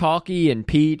apparently Chalky and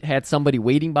Pete had somebody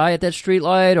waiting by at that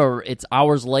streetlight, or it's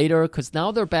hours later, because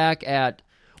now they're back at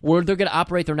where they're going to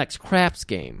operate their next craps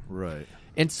game. Right.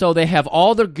 And so they have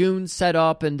all their goons set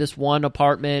up in this one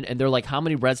apartment, and they're like, how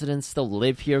many residents still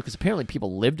live here? Because apparently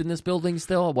people lived in this building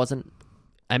still. It wasn't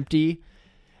empty.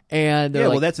 And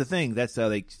well, that's the thing. That's how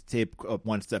they take up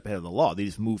one step ahead of the law. They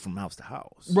just move from house to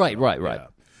house. Right. Yeah.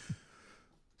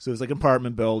 So it's like an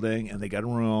apartment building, and they got a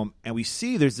room, and we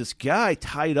see there's this guy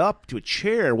tied up to a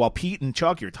chair while Pete and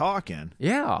Chalky are talking.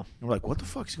 Yeah. And we're like, what the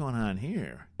fuck's going on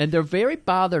here? And they're very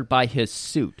bothered by his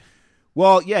suit.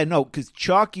 Well, yeah, no, because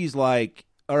Chalky's like,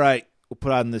 all right, we'll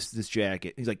put on this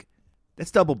jacket. He's like,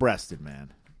 that's double-breasted,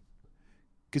 man.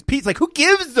 Because Pete's like, who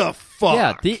gives a fuck?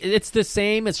 Yeah, it's the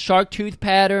same. It's shark tooth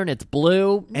pattern. It's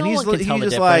blue. And he's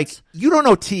just like, you don't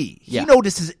know T. He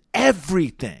notices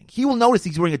everything. He will notice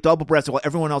he's wearing a double-breasted while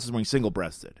everyone else is wearing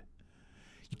single-breasted.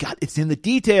 It's in the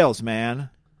details, man.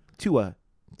 To a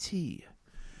T.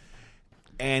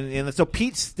 And so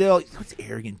Pete's still, what's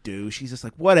arrogant douche? He's just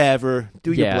like, whatever.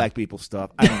 Do your black people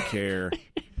stuff. I don't care.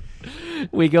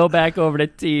 We go back over to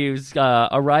T, who's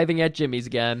arriving at Jimmy's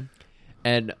again.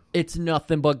 And it's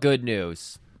nothing but good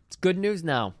news. It's good news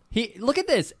now. Look at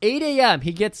this. 8 a.m.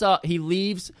 He gets up. He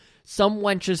leaves some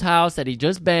wench's house that he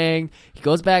just banged. He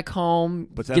goes back home,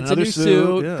 gets a new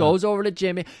suit, goes over to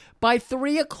Jimmy. By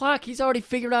 3 o'clock, he's already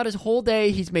figured out his whole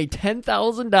day. He's made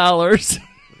 $10,000.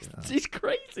 He's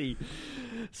crazy.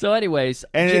 So, anyways,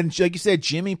 and like you said,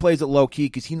 Jimmy plays it low key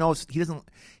because he knows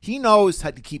how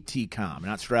to keep T calm and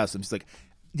not stress him. He's like,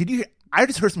 did you hear? I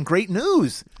just heard some great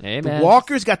news. Hey, the man.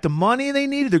 Walkers got the money they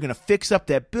needed. They're going to fix up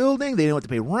that building. They didn't have to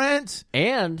pay rent.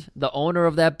 And the owner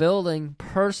of that building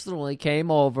personally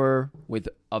came over with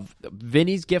a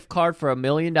Vinny's gift card for $1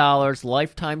 million,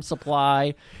 lifetime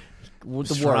supply.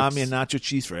 Pastrami and nacho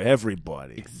cheese for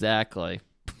everybody. Exactly.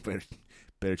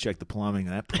 Better check the plumbing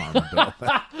in that plumbing bill.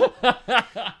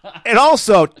 And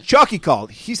also, Chucky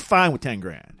called. He's fine with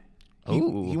 $10,000.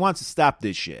 He wants to stop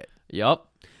this shit. Yep.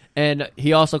 And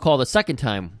he also called a second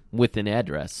time with an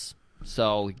address.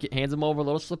 So he hands him over a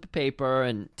little slip of paper,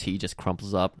 and T just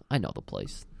crumples up. I know the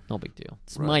place. No big deal.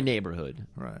 It's my neighborhood.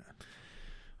 Right.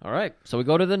 All right. So we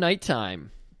go to the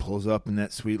nighttime. Pulls up in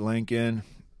that sweet Lincoln,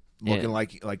 looking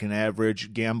like an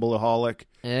average gambleaholic.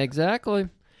 Exactly.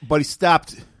 But he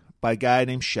stopped by a guy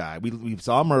named Shy. We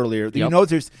saw him earlier. Yep. You know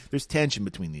there's tension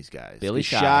between these guys. Billy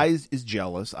Shy is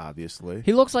jealous, obviously.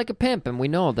 He looks like a pimp, and we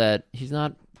know that he's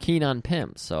not keen on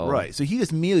pimps. So right. So he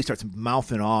just immediately starts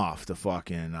mouthing off to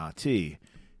fucking T.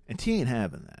 And T ain't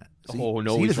having that. So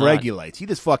he just regulates. He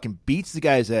just fucking beats the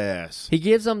guy's ass. He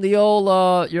gives him the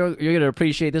old, you're going to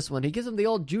appreciate this one. He gives him the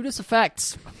old Judas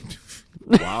effects.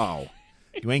 Wow.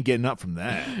 You ain't getting up from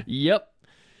that. Yep.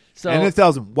 So, and it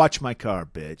tells him, watch my car,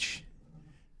 bitch.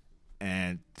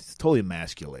 And it totally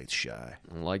emasculates Shy.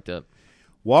 I liked it.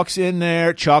 Walks in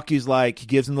there. Chalky's like, he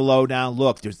gives him the lowdown.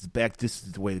 Look, there's the back. This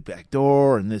is the way the back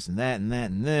door, and this and that and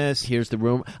that and this. Here's the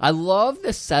room. I love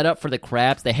the setup for the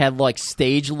craps. They had like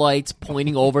stage lights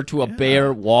pointing over to a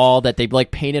bare wall that they like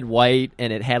painted white,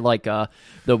 and it had like the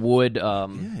wood. You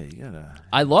gotta.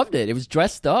 I loved it. It was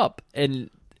dressed up, and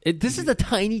this is a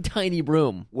tiny, tiny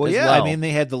room. Well, I mean,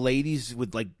 they had the ladies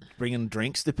with like bringing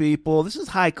drinks to people. This is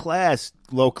high class,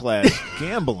 low class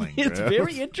gambling. It's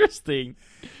very interesting.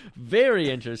 Very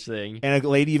interesting. And a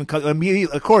lady even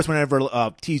immediately, of course, whenever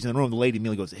T's in the room, the lady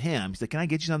immediately goes to him. He's like, "Can I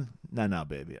get you something?" No,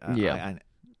 baby.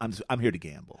 I'm here to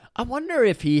gamble. I wonder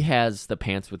if he has the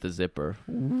pants with the zipper.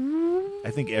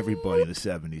 I think everybody in the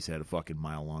 70s had a fucking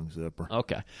mile-long zipper.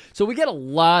 Okay. So we get a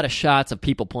lot of shots of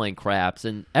people playing craps,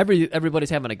 and everybody's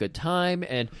having a good time,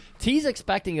 and T's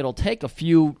expecting it'll take a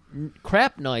few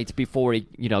crap nights before he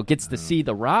gets to see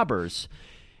the robbers.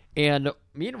 And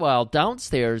meanwhile,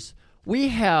 downstairs, we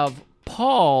have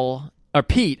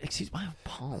Pete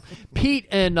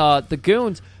and the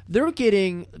goons. They're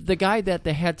getting the guy that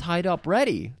they had tied up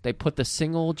ready. They put the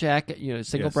single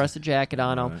breasted jacket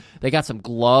on him. Right. They got some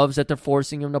gloves that they're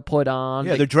forcing him to put on.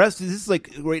 Yeah, they're dressed. This is like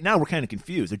right now we're kind of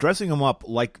confused. They're dressing them up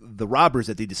like the robbers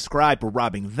that they described were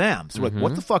robbing them. So like,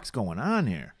 what the fuck's going on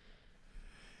here?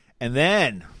 And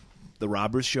then the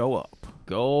robbers show up.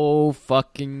 Go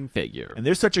fucking figure. And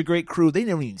they're such a great crew. They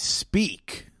never even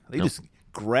speak. They just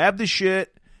grab the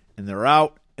shit and they're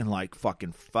out. in like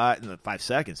fucking 5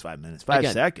 seconds.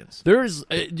 There's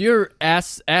your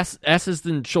asses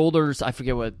and shoulders. I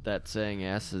forget what that's saying.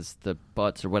 Asses the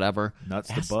butts or whatever. Nuts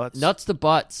the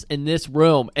butts in this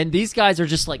room, and these guys are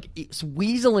just like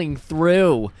weaseling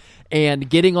through and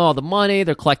getting all the money.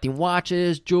 They're collecting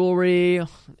watches, jewelry,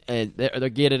 and they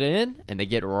get it in and they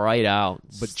get right out.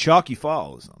 But Chalky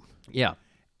follows them. Yeah.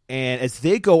 And as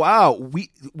they go out,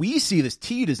 we see this.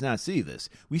 T does not see this.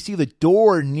 We see the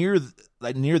door near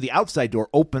the outside door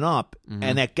open up,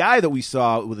 and that guy that we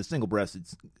saw with a single-breasted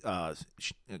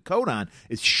coat on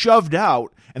is shoved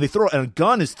out, and a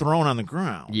gun is thrown on the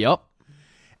ground. Yep.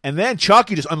 And then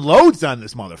Chalky just unloads on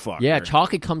this motherfucker. Yeah,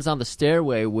 Chalky comes down the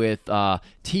stairway with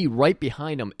T right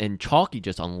behind him, and Chalky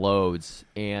just unloads.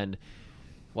 And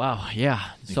wow, yeah.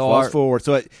 He falls forward.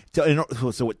 So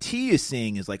what T is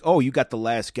seeing is like, oh, you got the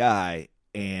last guy,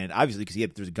 and obviously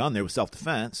because there's a gun there with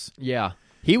self-defense. Yeah,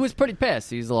 he was pretty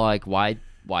pissed. He's like, why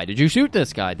did you shoot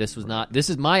this guy? This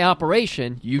is my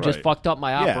operation. You just fucked up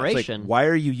my operation. Like, why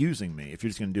are you using me if you're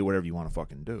just going to do whatever you want to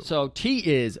fucking do? So T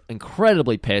is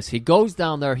incredibly pissed. He goes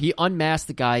down there. He unmasks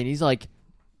the guy, and he's like,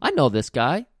 I know this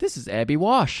guy. This is Abby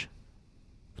Wash.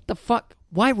 What the fuck?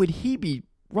 Why would he be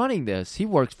running this? He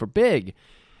works for Big.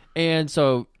 And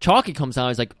so Chalky comes out.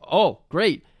 He's like, oh,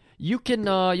 great. You can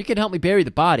help me bury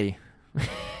the body.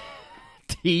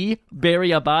 T,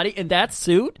 bury a body in that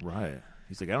suit? Right.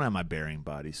 He's like, I don't have my burying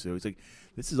body suit. He's like,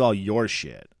 this is all your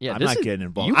shit. Yeah, I'm not getting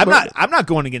involved. I'm not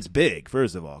going against Big,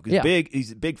 first of all. Because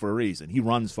he's big for a reason. He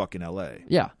runs fucking L.A.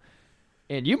 Yeah.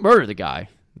 And you murder the guy.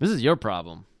 This is your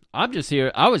problem. I'm just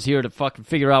here. I was here to fucking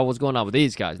figure out what's going on with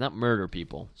these guys, not murder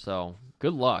people. So,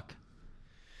 good luck.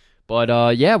 But,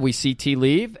 we see T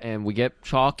leave, and we get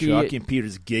Chalky. Chalky and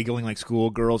Peter's giggling like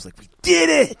schoolgirls. Like, we did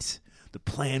it! The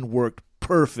plan worked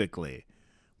perfectly.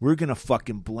 We're going to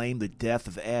fucking blame the death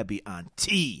of Abby on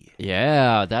T.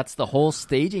 Yeah, that's the whole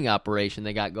staging operation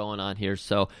they got going on here.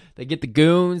 So they get the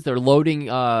goons. They're loading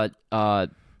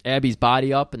Abby's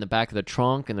body up in the back of the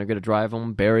trunk, and they're going to drive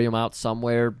him, bury him out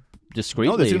somewhere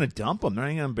discreetly. No, they're going to dump him. They're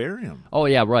not going to bury him. Oh,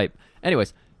 yeah, right.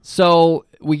 Anyways, so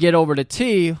we get over to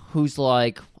T, who's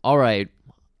like, all right,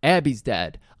 Abby's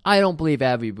dead. I don't believe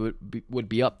Abby would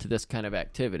be up to this kind of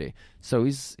activity. So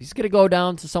he's going to go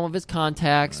down to some of his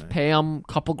contacts, pay him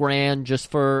a couple grand just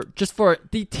for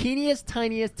the teeniest,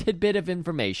 tiniest tidbit of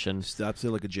information. Stops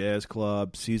at like a jazz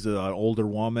club, sees an older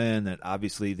woman that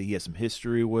obviously he has some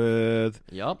history with.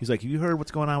 Yep. He's like, have you heard what's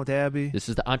going on with Abby? This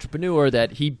is the entrepreneur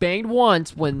that he banged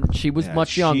once when she was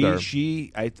much younger.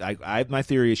 My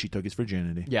theory is she took his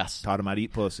virginity. Yes. Taught him how to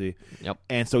eat pussy. Yep.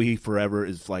 And so he forever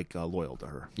is like loyal to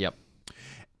her. Yep.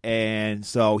 And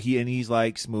so he's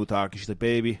like smooth talking. She's like,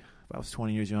 baby, if I was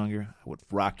 20 years younger, I would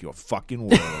rock your fucking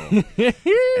world.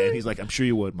 And he's like, I'm sure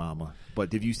you would, mama.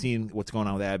 But have you seen what's going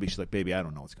on with Abby? She's like, baby, I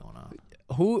don't know what's going on.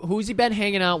 Who's he been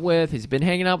hanging out with? Has he been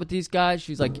hanging out with these guys?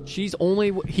 She's like, he was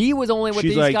only with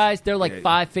these guys. They're like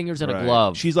 5 fingers in a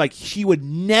glove. She's like, he would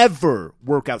never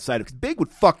work outside because Big would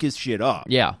fuck his shit up.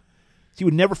 Yeah. He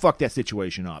would never fuck that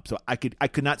situation up. So I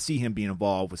could not see him being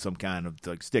involved with some kind of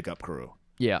like stick up crew.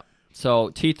 Yeah. So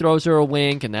T throws her a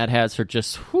wink, and that has her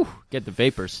just get the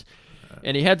vapors.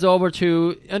 And he heads over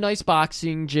to a nice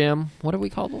boxing gym. What do we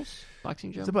call those?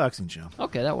 Boxing gym? It's a boxing gym.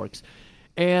 Okay, that works.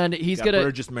 And he's got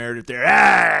Burgess Meredith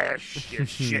there.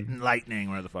 Shit and lightning,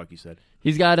 whatever the fuck he said.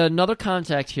 He's got another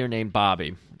contact here named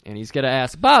Bobby. And he's going to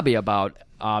ask Bobby about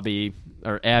Abby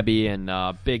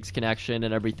and Big's connection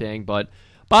and everything. But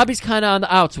Bobby's kind of on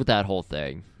the outs with that whole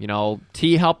thing. You know,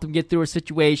 T helped him get through a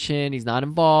situation. He's not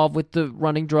involved with the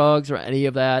running drugs or any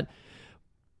of that.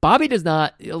 Bobby does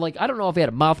not, I don't know if he had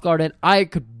a mouth guard in. I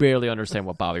could barely understand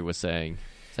what Bobby was saying.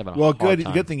 He's having a hard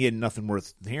time. Good thing he had nothing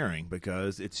worth hearing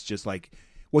because it's just like,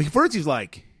 first he's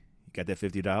like, you got that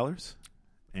 $50?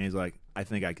 And he's like, I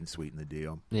think I can sweeten the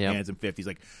deal. Yep. He hands him 50. He's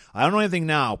like, I don't know anything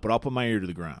now, but I'll put my ear to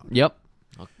the ground. Yep.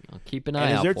 I'll keep an eye out.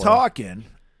 And as they're talking,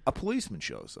 a policeman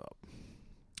shows up.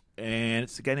 And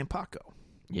it's a guy named Paco.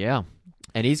 Yeah.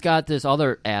 And he's got this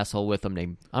other asshole with him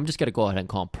named, I'm just going to go ahead and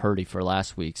call him Purdy for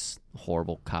last week's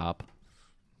horrible cop.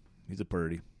 He's a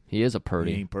Purdy. He is a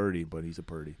Purdy. He ain't Purdy, but he's a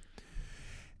Purdy.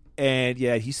 And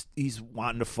yeah, he's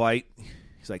wanting to fight.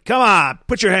 He's like, come on,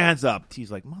 put your hands up.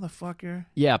 He's like, motherfucker.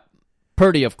 Yeah.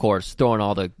 Purdy, of course, throwing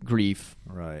all the grief.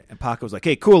 Right. And Paco's like,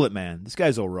 hey, cool it, man. This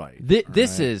guy's all right.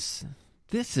 This is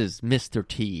Mr.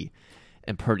 T.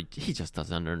 And Purdy, he just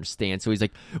doesn't understand. So he's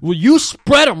like, well, you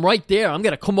spread them right there. I'm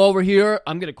going to come over here.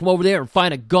 I'm going to come over there and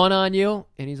find a gun on you.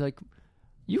 And he's like,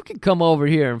 you can come over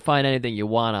here and find anything you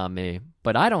want on me,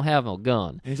 but I don't have no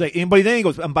gun. And he's like, but then he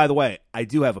goes, and by the way, I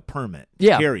do have a permit to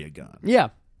carry a gun. Yeah.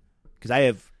 Because I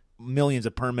have millions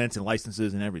of permits and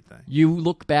licenses and everything. You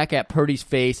look back at Purdy's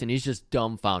face, and he's just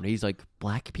dumbfounded. He's like,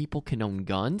 black people can own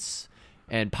guns?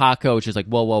 And Paco is just like,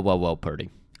 whoa, Purdy.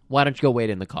 Why don't you go wait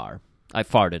in the car? I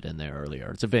farted in there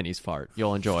earlier. It's a Vinny's fart.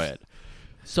 You'll enjoy it.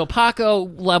 So Paco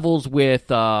levels with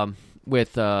T, and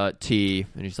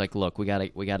he's like, look, we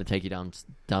gotta take you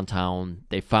downtown.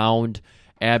 They found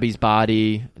Abby's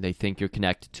body. They think you're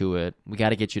connected to it. We got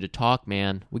to get you to talk,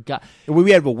 man.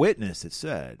 We have a witness that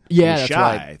said, that's Shy,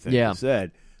 right. I think,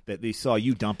 said that they saw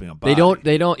you dumping a body.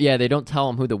 They don't tell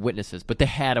him who the witness is, but they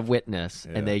had a witness,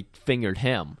 and they fingered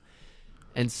him.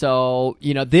 And so,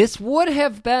 this would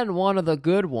have been one of the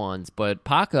good ones, but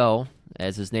Paco,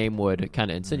 as his name would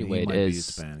kind of insinuate,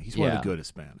 he's one of the good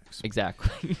Hispanics.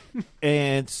 Exactly.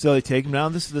 And so they take him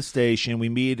down to the station. We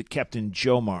meet Captain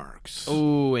Joe Marks.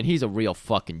 Oh, and he's a real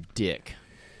fucking dick.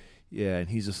 Yeah, and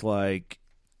he's just like,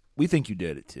 we think you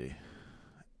did it, T.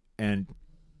 And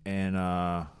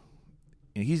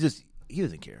he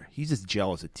doesn't care. He's just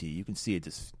jealous of T. You can see it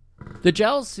just. The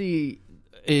jealousy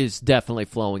is definitely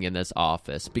flowing in this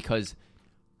office because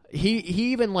he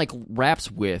even like raps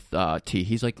with T.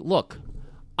 He's like, look,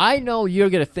 I know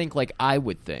you're gonna think like I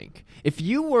would think.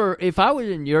 If I was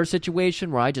in your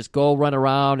situation where I just go run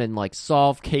around and like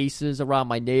solve cases around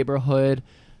my neighborhood,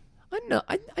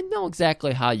 I know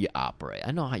exactly how you operate.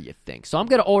 I know how you think. So I'm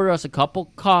gonna order us a couple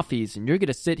coffees, and you're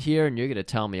gonna sit here and you're gonna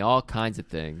tell me all kinds of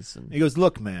things. And he goes,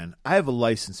 look, man, I have a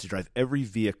license to drive every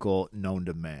vehicle known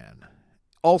to man.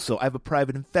 Also, I have a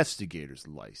private investigator's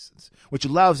license, which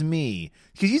allows me,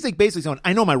 because he's like basically saying,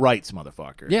 I know my rights,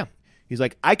 motherfucker. Yeah. He's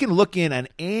like, I can look in on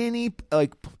any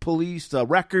like police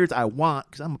records I want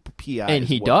because I'm a PI. And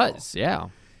he does, yeah.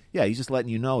 Yeah, he's just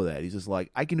letting you know that. He's just like,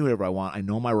 I can do whatever I want. I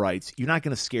know my rights. You're not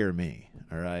going to scare me,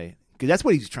 all right? Because that's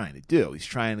what he's trying to do.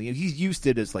 He's used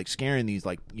to this, like, scaring these,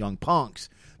 like, young punks.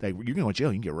 Like, you're going to go to jail,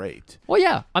 you can get raped. Well,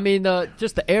 yeah. I mean,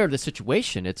 just the air of the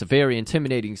situation. It's a very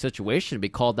intimidating situation to be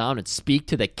called down and speak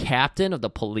to the captain of the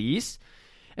police.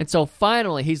 And so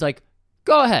finally, he's like,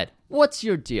 go ahead. What's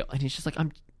your deal? And he's just like,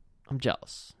 I'm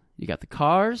jealous. You got the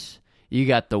cars, you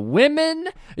got the women,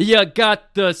 you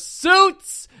got the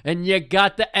suits, and you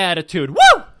got the attitude.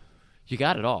 Woo! You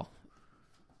got it all.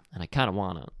 And I kind of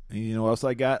want to. And you know what else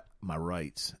I got? My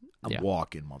rights. I'm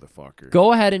walking, motherfucker.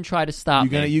 Go ahead and try to stop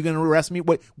me. You gonna arrest me?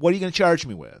 What are you gonna charge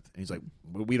me with? And he's like,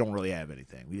 we don't really have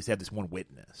anything. We just have this one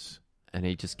witness. And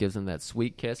he just gives him that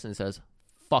sweet kiss and says,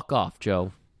 fuck off,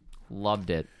 Joe. Loved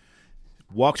it.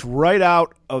 Walks right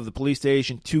out of the police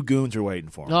station. 2 goons are waiting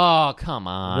for him. Oh, come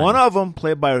on. One of them,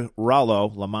 played by Rollo,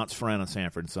 Lamont's friend on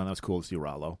Sanford and Son. That was cool to see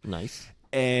Rollo. Nice.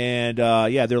 And,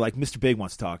 they're like, Mr. Big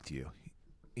wants to talk to you.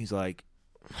 He's like,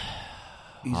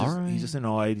 he's just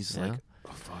annoyed. He's just like,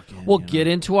 oh, fuck it. We'll get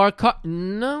into our car.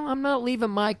 No, I'm not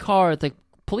leaving my car at the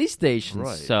police station.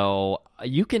 Right. So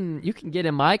you can get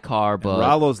in my car, but. And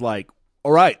Rollo's like,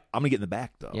 all right, I'm going to get in the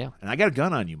back, though. Yeah. And I got a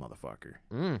gun on you, motherfucker.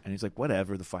 And he's like,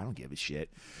 whatever, I don't give a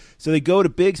shit. So they go to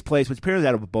Big's place, which apparently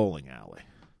out of a bowling alley.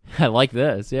 I like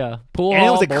this, yeah. Pool and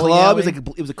hall, it was a club. Alley.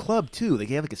 It was a club, too. They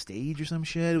had like a stage or some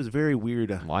shit. It was a very weird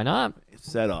Why not?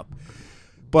 setup.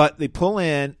 But they pull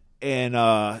in,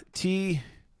 and T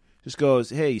just goes,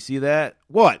 hey, you see that?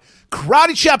 What?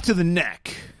 Karate chop to the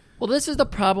neck. Well, this is the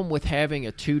problem with having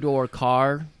a 2-door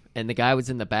car. And the guy was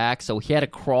in the back, so he had to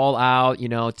crawl out.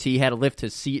 T had to lift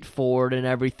his seat forward and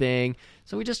everything.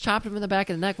 So we just chopped him in the back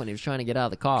of the neck when he was trying to get out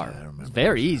of the car. It's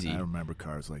very easy. I remember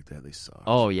cars like that. They sucked.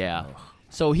 Oh, yeah. Ugh.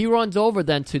 So he runs over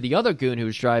then to the other goon who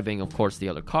was driving, of course, the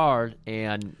other car.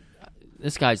 And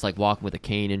this guy's like walking with a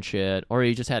cane and shit. Or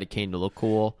he just had a cane to look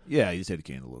cool. Yeah, he just had a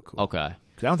cane to look cool. Okay.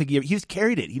 Because I don't think he just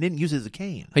carried it. He didn't use it as a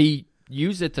cane. He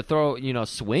used it to throw,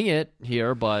 swing it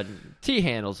here, but T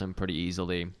handles him pretty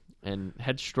easily. And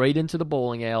heads straight into the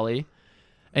bowling alley.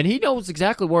 And he knows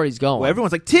exactly where he's going. Well,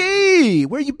 everyone's like, T,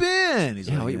 where you been? He's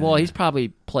like, well, he's probably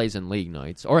plays in league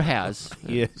nights. Or has.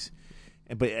 Yes.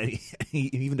 But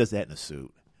he even does that in a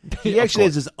suit. He actually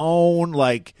has his own,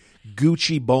 like,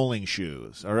 Gucci bowling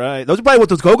shoes, all right? Those are probably what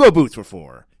those go-go boots were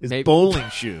for, is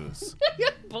bowling shoes.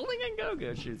 Bowling and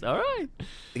go-go shoes, all right.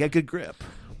 They got good grip.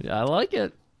 Yeah, I like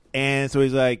it. And so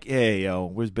he's like, hey, yo,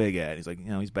 where's Big at? He's like,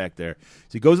 he's back there.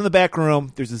 So he goes in the back room.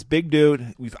 There's this big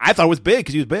dude. I thought it was Big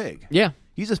because he was big. Yeah.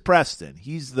 He's just Preston.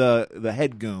 He's the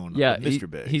head goon of Mr.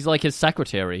 Big. He's like his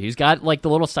secretary. He's got like the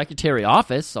little secretary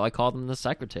office, so I called him the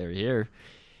secretary here.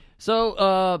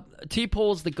 So T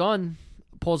pulls a gun.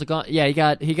 Yeah, he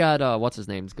got what's his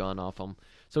name's gun off him.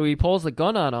 So he pulls the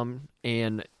gun on him,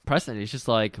 and Preston, he's just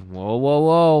like,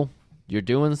 whoa. You're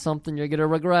doing something you're going to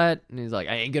regret. And he's like,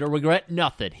 I ain't going to regret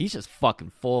nothing. He's just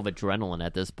fucking full of adrenaline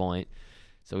at this point.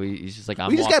 So he's just like,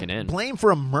 I'm walking in. Blamed for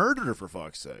a murder, for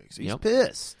fuck's sake. So he's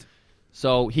pissed.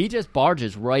 So he just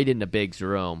barges right into Big's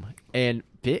room. And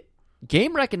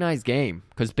game recognized game.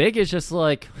 Because Big is just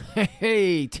like,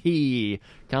 hey, T,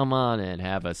 come on and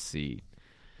have a seat.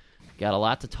 Got a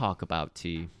lot to talk about,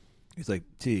 T. He's like,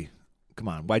 T, come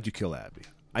on, why'd you kill Abby?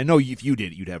 I know if you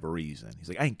did it, you'd have a reason. He's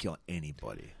like, I didn't kill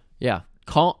anybody. Yeah.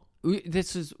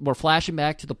 We're flashing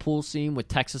back to the pool scene with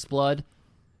Texas Blood.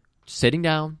 Sitting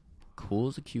down, cool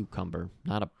as a cucumber.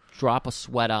 Not a drop of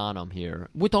sweat on him here.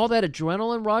 With all that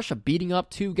adrenaline rush of beating up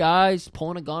 2 guys,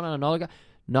 pulling a gun on another guy,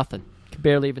 nothing. Can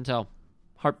barely even tell.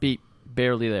 Heartbeat,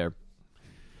 barely there.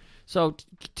 So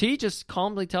T just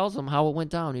calmly tells him how it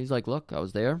went down. He's like, look, I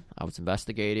was there. I was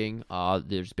investigating.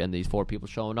 There's been these 4 people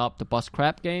showing up to bust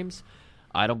crap games.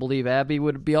 I don't believe Abby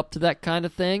would be up to that kind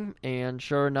of thing. And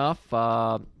sure enough,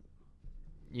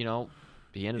 he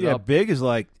ended up. Big is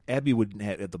like, Abby wouldn't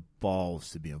have the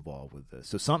balls to be involved with this.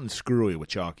 So something screwy with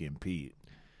Chalky and Pete.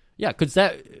 Yeah, because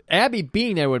Abby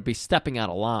being there would be stepping out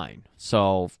of line.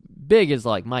 So Big is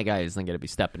like, my guy isn't going to be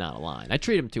stepping out of line. I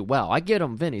treat him too well. I get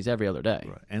him Vinny's every other day.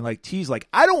 Right. And like T's like,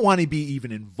 I don't want to be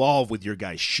even involved with your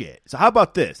guy's shit. So how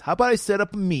about this? How about I set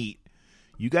up a meet?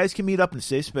 You guys can meet up in a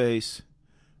safe space.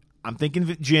 I'm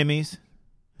thinking Jimmy's.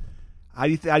 How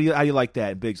do you like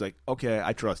that? And Big's like, okay,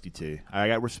 I trust you, T. I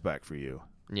got respect for you.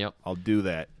 Yep. I'll do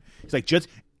that. He's like, you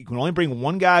can only bring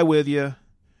one guy with you,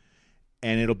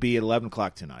 and it'll be at 11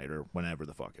 o'clock tonight or whenever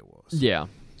the fuck it was. Yeah.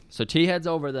 So T heads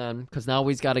over then, because now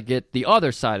he's got to get the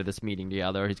other side of this meeting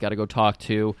together. He's got to go talk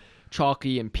to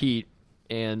Chalky and Pete.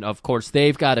 And, of course,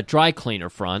 they've got a dry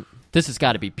cleaner front. This has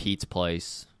got to be Pete's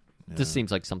place. Yeah. This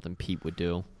seems like something Pete would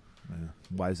do. Yeah.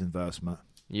 Wise investment.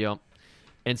 Yep.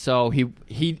 And so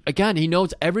he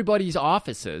knows everybody's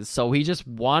offices, so he just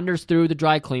wanders through the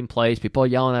dry clean place. People are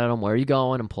yelling at him, where are you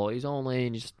going? Employees only.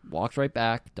 And he just walks right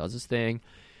back, does his thing,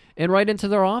 and right into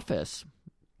their office.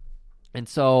 And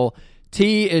so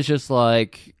T is just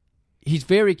like, he's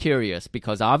very curious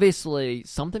because obviously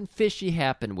something fishy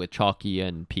happened with Chalky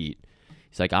and Pete.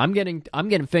 He's like, I'm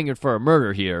getting fingered for a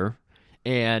murder here,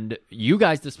 and you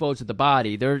guys disposed of the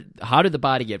body. How did the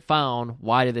body get found?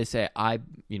 Why did they say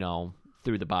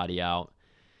threw the body out?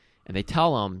 And they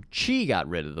tell him Chi got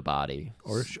rid of the body.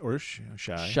 Or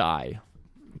Shy. Shy.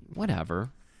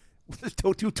 Whatever.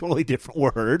 Two totally different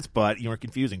words, but you were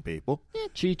confusing people. Yeah,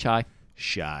 Chi, Chai.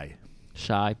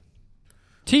 Shy.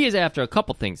 T is after a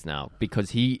couple things now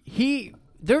because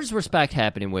there's respect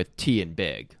happening with T and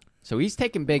Big. So he's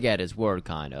taking Big at his word,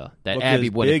 kind of, that Abby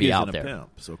wouldn't be out there. Pimp,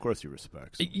 so of course he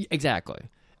respects. Exactly.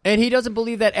 And he doesn't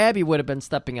believe that Abby would have been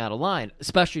stepping out of line,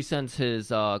 especially since his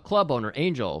club owner,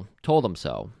 Angel, told him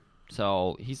so.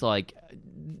 So he's like,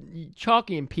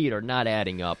 Chalky and Pete are not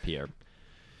adding up here.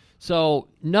 So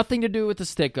nothing to do with the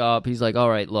stick up. He's like, all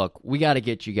right, look, we got to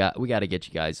get you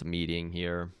guys a meeting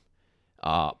here.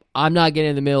 I'm not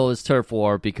getting in the middle of this turf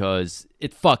war because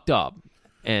it's fucked up.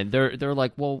 And they're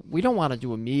like, well, we don't want to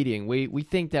do a meeting. We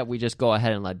think that we just go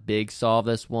ahead and let Big solve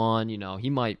this one. He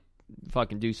might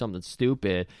fucking do something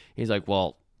stupid. He's like,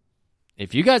 well,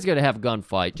 if you guys got to have a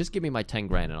gunfight, just give me my 10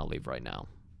 grand and I'll leave right now.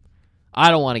 I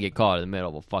don't want to get caught in the middle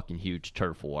of a fucking huge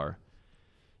turf war.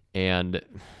 And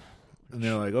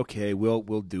they're like, okay,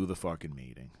 we'll do the fucking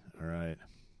meeting. All right.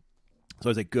 So I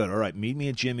was like, good. All right, meet me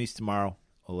at Jimmy's tomorrow,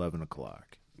 11 o'clock.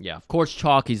 Yeah, of course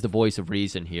Chalky's the voice of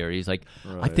reason here. He's like,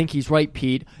 right. I think he's right,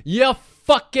 Pete. You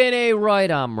fucking ain't right,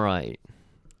 I'm right.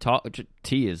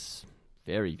 T is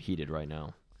very heated right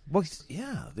now. Well,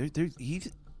 yeah,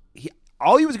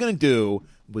 all he was going to do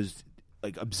was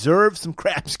like observe some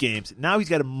craps games. Now he's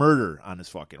got a murder on his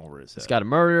fucking over his head. He's got a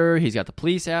murder. He's got the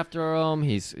police after him.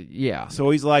 So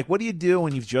he's like, what do you do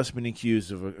when you've just been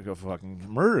accused of a fucking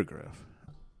murder, Griff?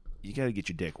 You got to get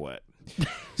your dick wet.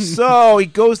 So he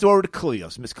goes over to Cleo,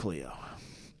 Miss Cleo.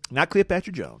 Not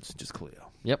Cleopatra Jones, just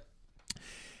Cleo. Yep.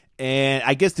 And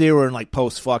I guess they were in like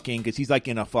post-fucking because he's like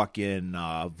in a fucking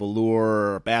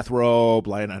velour bathrobe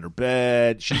lying on her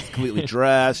bed. She's completely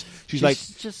dressed. She's like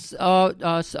just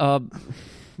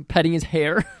petting his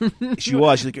hair. She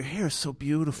was. She's like, your hair is so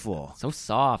beautiful. So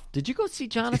soft. Did you go see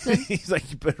Jonathan? He's like,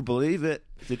 you better believe it.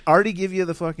 Did Artie give you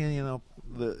the fucking,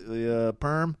 the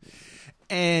perm?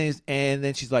 And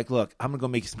then she's like, look, I'm going to go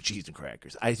make you some cheese and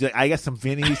crackers. I got some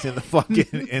Vinny's in the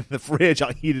fucking in the fridge.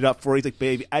 I'll heat it up for you. He's like,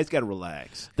 baby, I just got to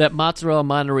relax. That mozzarella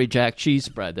Monterey Jack cheese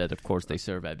spread that, of course, they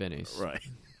serve at Vinny's. Right.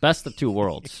 Best of two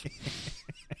worlds.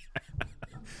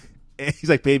 And he's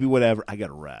like, baby, whatever. I got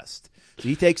to rest. So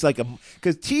he takes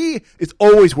because T is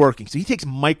always working, so he takes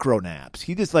micro naps.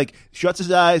 He just shuts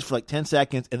his eyes for 10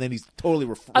 seconds, and then he's totally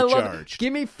recharged.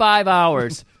 Give me 5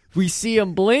 hours. We see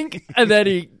him blink, and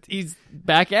then he's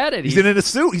back at it. He's in a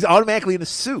suit. He's automatically in a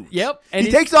suit. Yep. And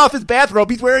he takes off his bathrobe.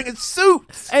 He's wearing a suit.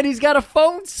 And he's got a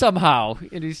phone somehow.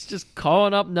 And he's just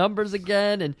calling up numbers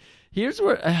again. And here's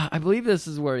where, I believe this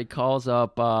is where he calls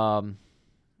up,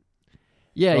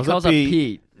 he calls up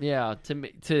Pete. Yeah,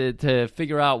 to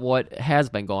figure out what has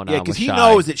been going on. Yeah, because he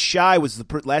knows that Shy was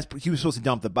the last. He was supposed to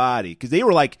dump the body because they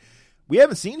were like, we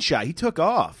haven't seen Shy. He took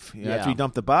off after he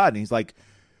dumped the body. And he's like,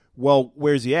 well,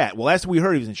 where's he at? Well, last we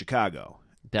heard, he was in Chicago.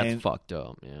 That's fucked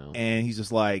up. Yeah, and he's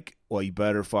just like, well, you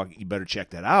better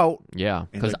check that out. Yeah,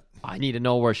 because I need to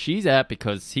know where she's at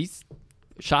because he's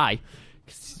Shy.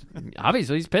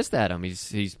 Obviously, he's pissed at him.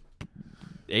 He's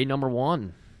a number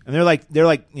one. And they're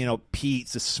like,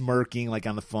 Pete's just smirking like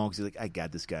on the phone because he's like, I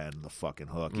got this guy on the fucking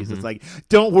hook. He's just like,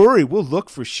 don't worry, we'll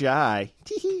look for Shy.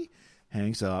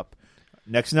 Hangs up.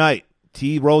 Next night,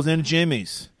 T rolls into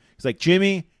Jimmy's. He's like,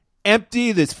 Jimmy,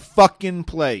 empty this fucking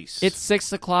place. It's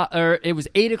 6 o'clock, or it was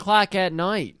 8 o'clock at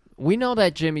night. We know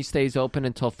that Jimmy stays open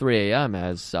until 3 a.m.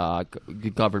 as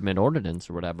government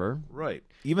ordinance or whatever. Right.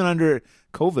 Even under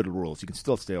COVID rules, you can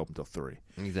still stay open until 3.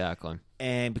 Exactly.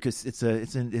 And because it's a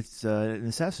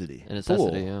necessity. A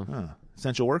necessity, yeah.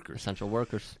 Essential workers. Essential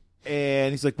workers.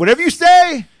 And he's like, whatever you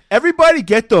say, everybody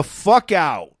get the fuck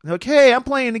out. They're like, hey, I'm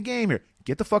playing the game here.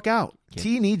 Get the fuck out.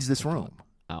 T needs this room.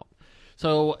 Out.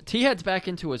 So T heads back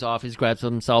into his office, grabs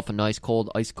himself a nice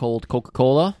ice cold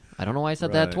Coca-Cola. I don't know why I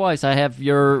said that twice. I have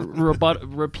your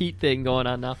repeat thing going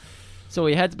on now. So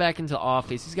he heads back into the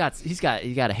office. He's got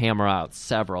to hammer out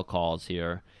several calls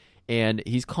here, and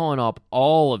he's calling up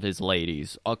all of his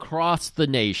ladies across the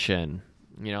nation,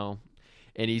 and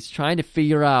he's trying to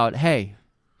figure out, hey,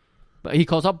 but he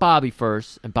calls up Bobby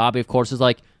first, and Bobby, of course, is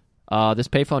like, this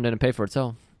payphone didn't pay for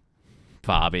itself.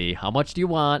 Bobby, how much do you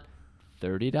want?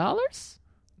 $30?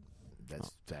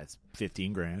 That's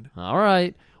 $15,000. All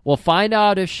right. We'll find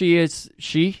out if Shy.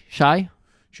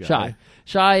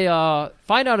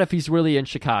 Find out if he's really in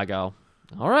Chicago.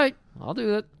 All right, I'll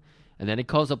do it. And then he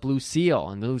calls up Lucille,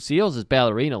 and Lucille's his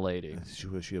ballerina lady.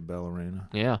 Was she a ballerina?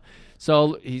 Yeah.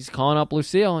 So he's calling up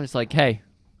Lucille, and it's like, hey,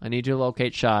 I need you to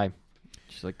locate Shy.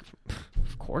 She's like,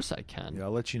 of course I can. Yeah,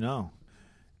 I'll let you know.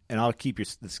 And I'll keep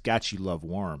the scotch you love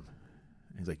warm.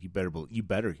 He's like, you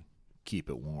better keep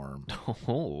it warm.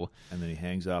 Oh. And then he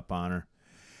hangs up on her.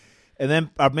 And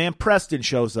then our man Preston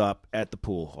shows up at the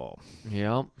pool hall.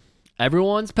 Yep.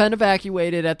 Everyone's been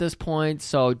evacuated at this point,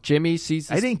 so Jimmy sees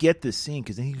this. I didn't get this scene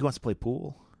because he wants to play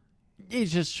pool.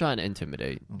 He's just trying to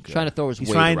intimidate. Okay. Trying to throw his weight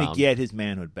around. He's trying to get his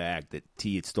manhood back that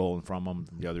T had stolen from him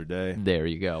the other day. There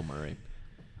you go, Murray.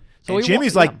 So and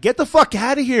Jimmy's like, get the fuck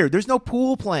out of here. There's no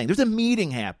pool playing. There's a meeting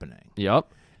happening. Yep.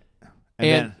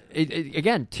 And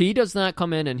again, T does not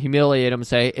come in and humiliate him and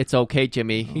say, it's okay,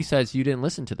 Jimmy. He says, you didn't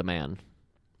listen to the man.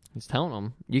 He's telling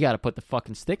him, you got to put the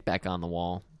fucking stick back on the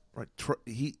wall. Right.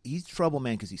 He's trouble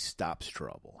man because he stops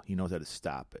trouble. He knows how to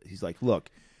stop it. He's like, look,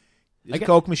 there's a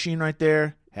Coke machine right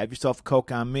there. Have yourself a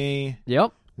Coke on me.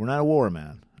 Yep. We're not a war,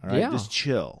 man. All right? Yeah. Just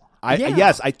chill.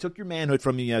 Yes, I took your manhood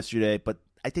from you yesterday, but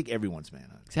I take everyone's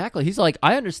manhood. Exactly. He's like,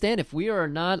 I understand if we are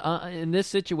not in this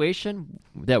situation,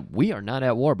 that we are not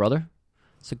at war, brother.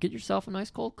 So get yourself a nice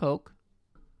cold Coke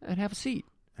and have a seat.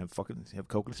 Have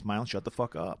Coke and smile and shut the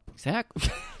fuck up. Exactly.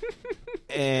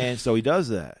 And so he does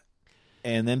that.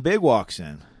 And then Big walks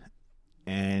in.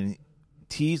 And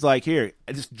T's like, here,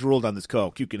 I just drooled on this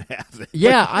Coke. You can have it.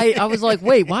 Yeah, I was like,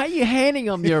 wait, why are you handing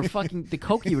him the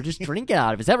Coke you were just drinking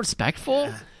out of? Is that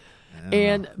respectful?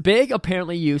 And Big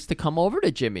apparently used to come over to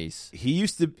Jimmy's. That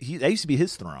used to be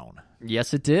his throne.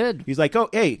 Yes, it did. He's like, oh,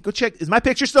 hey, go check. Is my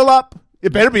picture still up?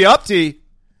 It better be up, T.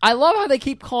 I love how they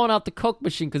keep calling out the Coke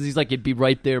machine because he's like, it'd be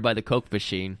right there by the Coke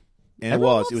machine. And it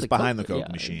was behind the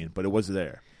Coke machine, but it was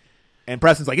there. And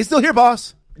Preston's like, it's still here,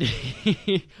 boss.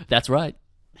 That's right.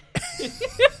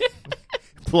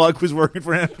 Plug was working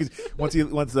for him because once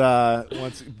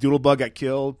Doodlebug got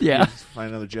killed, he find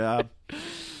another job.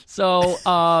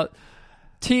 So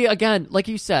T, again, like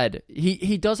you said,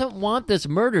 he doesn't want this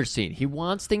murder scene. He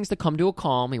wants things to come to a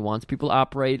calm. He wants people to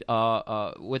operate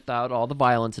without all the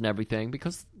violence and everything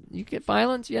because you get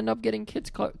violence, you end up getting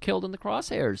kids killed in the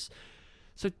crosshairs.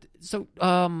 So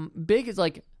Big is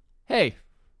like, hey,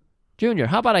 Junior,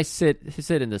 how about I sit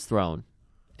in this throne?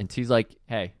 And T's like,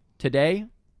 hey, today,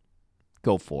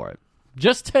 go for it.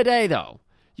 Just today, though.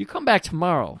 You come back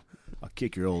tomorrow. I'll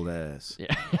kick your old ass.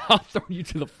 Yeah, I'll throw you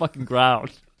to the fucking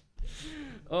ground.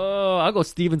 Oh, I'll go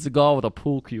Steven Seagal with a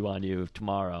pool cue on you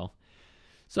tomorrow.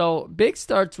 So Big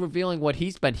starts revealing what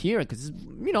he's been hearing because,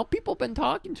 people have been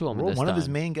talking to him. One of his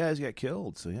main guys got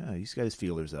killed. So, yeah, he's got his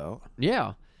feelers out.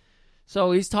 Yeah.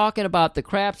 So he's talking about the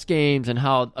craps games and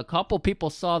how a couple people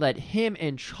saw that him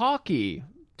and Chalky,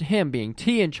 him being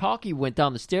T and Chalky, went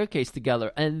down the staircase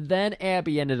together, and then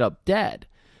Abby ended up dead.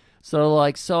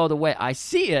 So the way I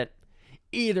see it,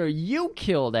 either you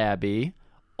killed Abby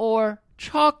or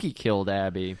Chalky killed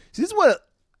Abby. So this is what,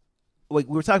 like,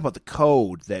 we were talking about the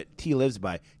code that T lives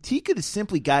by. T could have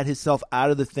simply got himself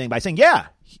out of the thing by saying, yeah,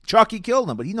 Chalky killed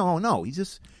him, but he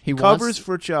just covers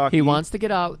for Chalky. He wants to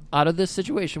get out of this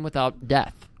situation without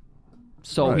death.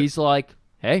 So he's like,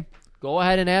 hey, go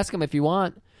ahead and ask him if you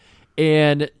want.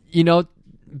 And,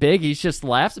 Big, he just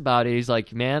laughs about it. He's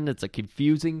like, man, it's a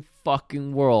confusing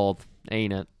fucking world,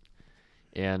 ain't it?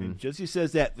 And just as he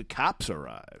says that, the cops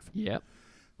arrive. Yep.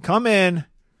 Come in,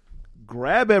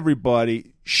 grab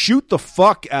everybody, shoot the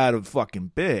fuck out of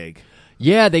fucking Big.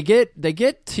 Yeah, they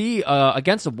get T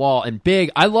against the wall, and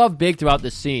Big, I love Big throughout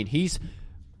this scene. He's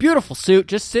beautiful suit,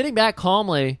 just sitting back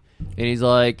calmly, and he's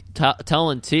like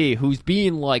telling T, who's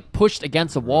being like pushed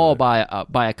against the wall by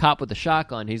a cop with a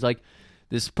shotgun. He's like,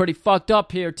 "This is pretty fucked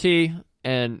up here, T."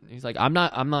 And he's like, "I'm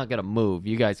not gonna move.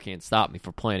 You guys can't stop me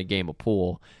from playing a game of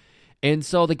pool." And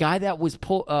so the guy that was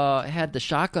had the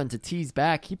shotgun to T's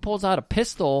back, he pulls out a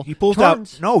pistol. He pulls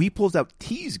out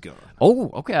T's gun. Oh,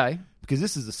 okay. Because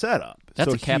this is the setup.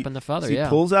 That's a cap in the feather, He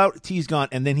pulls out T's gun,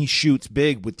 and then he shoots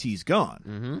Big with T's gun.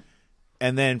 Mm-hmm.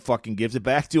 And then fucking gives it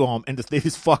back to him, and they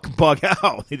just fucking bug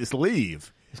out. They just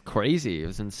leave. It's crazy. It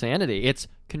was insanity. It's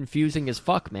confusing as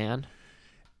fuck, man.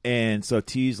 And so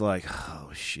T's like,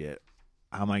 oh, shit.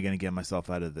 How am I going to get myself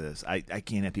out of this? I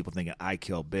can't have people thinking I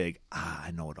killed Big.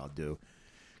 I know what I'll do.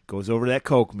 Goes over to that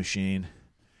Coke machine,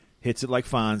 hits it like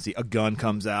Fonzie. A gun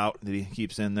comes out that he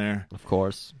keeps in there. Of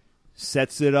course.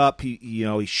 Sets it up.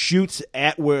 He shoots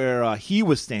at where he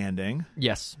was standing.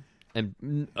 Yes, and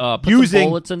puts the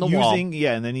bullets in the wall.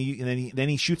 Yeah, and then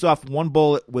he shoots off one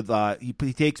bullet with he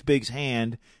takes Big's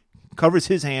hand, covers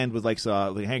his hand with like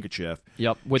a handkerchief.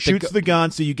 Yep, shoots the gun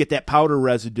so you get that powder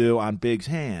residue on Big's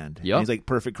hand. Yep, and he's like,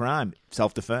 perfect crime,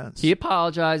 self-defense. He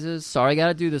apologizes. Sorry, I got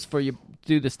to do this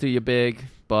to you, Big,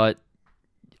 but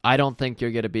I don't think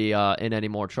you're gonna be in any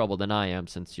more trouble than I am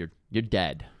since you're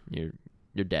dead.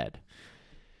 You're dead.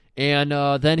 And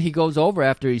then he goes over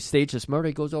after he staged this murder.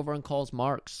 He goes over and calls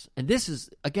Marks. And this is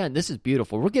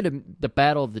beautiful. We're getting the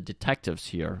battle of the detectives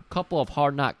here. A couple of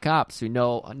hard knock cops who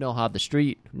know how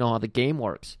the game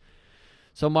works.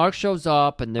 So Marks shows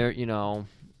up, and they're T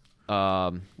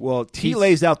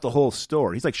lays out the whole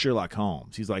story. He's like Sherlock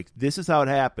Holmes. He's like, this is how it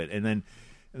happened, and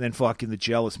then fucking the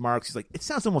jealous Marks. He's like, it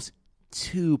sounds almost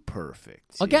too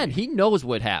perfect. Again, he knows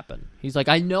what happened. He's like,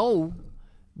 I know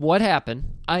what happened.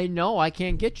 I know I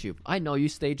can't get you. I know you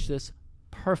staged this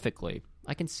perfectly.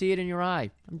 I can see it in your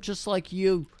eye. I'm just like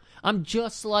you.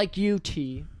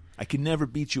 T. I can never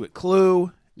beat you at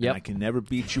Clue. Yep. I can never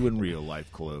beat you in real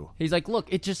life, Clue. He's like, look,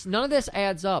 none of this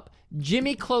adds up.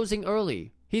 Jimmy closing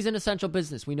early. He's an essential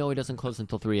business. We know he doesn't close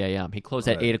until 3 a.m. He closed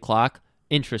at 8 o'clock.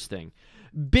 Interesting.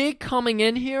 Big coming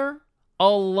in here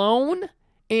alone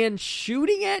and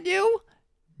shooting at you?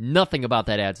 Nothing about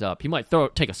that adds up. He might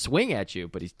take a swing at you,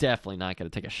 but he's definitely not going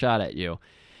to take a shot at you.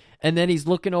 And then he's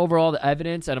looking over all the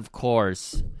evidence, and of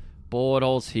course, bullet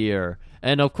holes here.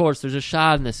 And of course, there's a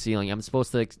shot in the ceiling. I'm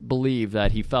supposed to believe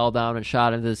that he fell down and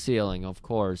shot into the ceiling, of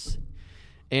course.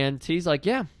 And T's like,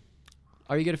 yeah.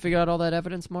 Are you going to figure out all that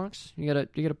evidence, Marks? You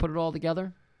gotta put it all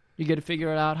together? You got to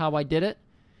figure it out how I did it?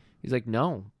 He's like,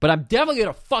 no. But I'm definitely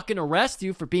going to fucking arrest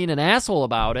you for being an asshole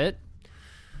about it.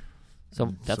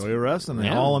 So you arrest them, they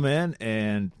haul him in,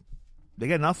 and they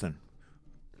got nothing.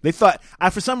 They thought,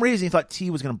 for some reason, he thought T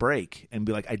was going to break and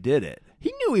be like, I did it.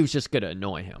 He knew he was just going to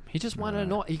annoy him. He just wanted to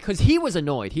annoy, because he was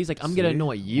annoyed. He's like, I'm going to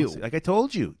annoy you. Like I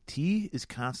told you, T is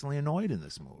constantly annoyed in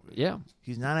this movie. Yeah.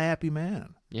 He's not a happy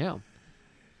man. Yeah.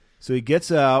 So he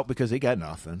gets out because they got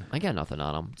nothing. I got nothing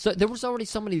on him. So there was already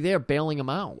somebody there bailing him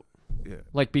out. Yeah.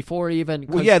 Like before he even...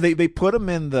 Well, yeah, they put him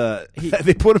in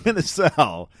they put him in the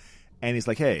cell, and he's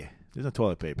like, hey... There's no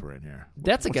toilet paper in here.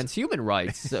 That's against human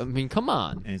rights. I mean, come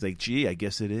on. And he's like, gee, I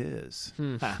guess it is.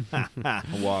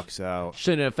 Walks out.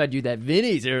 Shouldn't have fed you that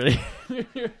Vinny's earlier.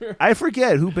 I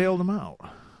forget who bailed him out.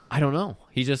 I don't know.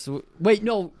 He just... Wait,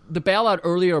 no. The bailout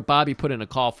earlier, Bobby put in a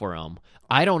call for him.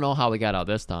 I don't know how he got out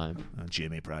this time.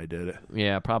 Jimmy probably did it.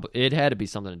 Yeah, probably. It had to be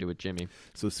something to do with Jimmy.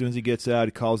 So as soon as he gets out,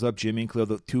 he calls up Jimmy and Cleo,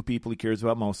 the two people he cares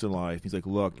about most in life. He's like,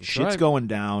 look, shit's going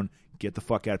down. Get the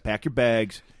fuck out. Pack your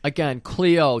bags. Again,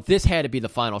 Cleo, this had to be the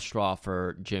final straw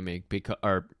for Jimmy,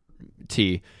 or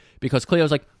T, because Cleo's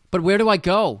like, but where do I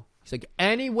go? He's like,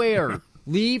 anywhere.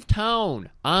 Leave town.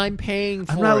 I'm paying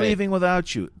for it. I'm not leaving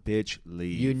without you. Bitch,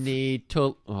 leave. You need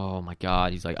to... Oh, my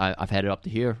God. He's like, I've had it up to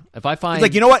here. If I find... He's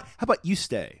like, you know what? How about you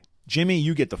stay? Jimmy,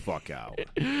 you get the fuck out.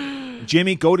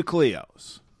 Jimmy, go to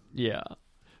Cleo's. Yeah.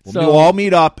 We'll all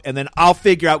meet up, and then I'll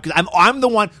figure out, because I'm the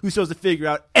one who's supposed to figure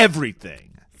out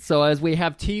everything. So as we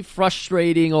have T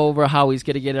frustrating over how he's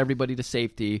going to get everybody to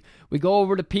safety, we go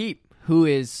over to Pete, who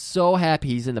is so happy.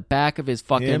 He's in the back of his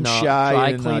fucking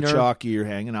dry cleaner. And Chalky are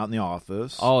hanging out in the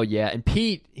office. Oh, yeah. And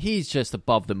Pete, he's just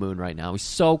above the moon right now. He's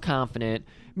so confident.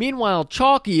 Meanwhile,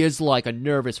 Chalky is like a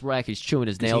nervous wreck. He's chewing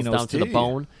his nails down to the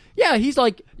bone. Yeah, he's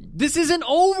like, this isn't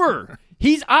over.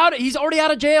 He's out. He's already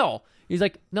out of jail. He's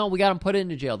like, no, we got him put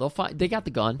into jail. They got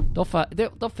the gun.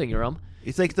 They'll figure him.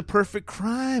 It's like the perfect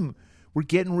crime. We're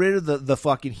getting rid of the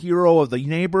fucking hero of the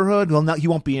neighborhood. Well, he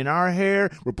won't be in our hair.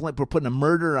 We're putting a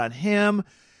murder on him.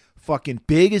 Fucking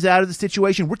Big is out of the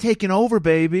situation. We're taking over,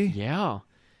 baby. Yeah.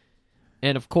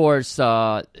 And, of course,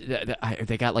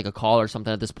 they got like a call or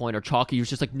something at this point. Or Chalky was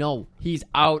just like, no, he's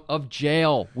out of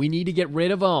jail. We need to get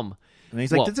rid of him. And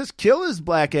he's like, just kill his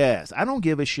black ass. I don't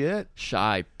give a shit.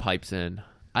 Shy pipes in.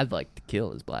 I'd like to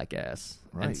kill his black ass.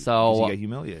 Right, and so he got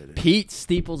humiliated. Pete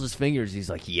steeples his fingers. He's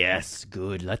like, yes,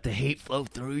 good. Let the hate flow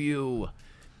through you.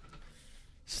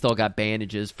 Still got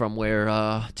bandages from where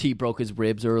T broke his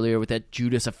ribs earlier with that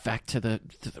Judas effect to the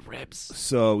ribs.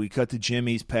 So we cut to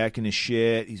Jimmy. He's packing his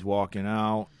shit. He's walking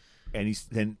out. And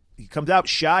he comes out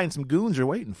shy, and some goons are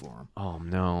waiting for him. Oh,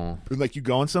 no. They're like, you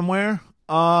going somewhere?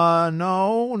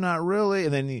 No, not really.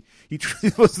 And then he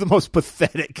was the most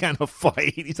pathetic kind of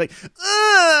fight. He's like,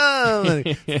 and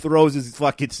he throws his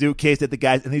fucking suitcase at the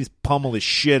guys, and they just pummel the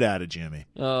shit out of Jimmy.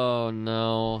 Oh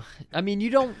no! I mean, you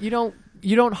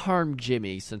don't harm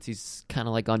Jimmy since he's kind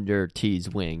of like under T's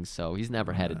wing, so he's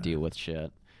never had to deal with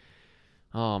shit.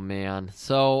 Oh man!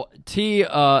 So T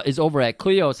is over at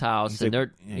Cleo's house, he's and like,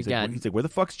 they're he's like, where the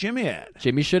fuck's Jimmy at?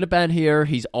 Jimmy should have been here.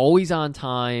 He's always on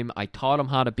time. I taught him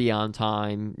how to be on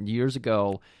time years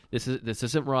ago. This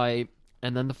isn't right.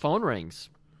 And then the phone rings.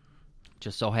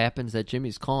 Just so happens that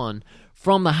Jimmy's calling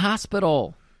from the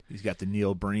hospital. He's got the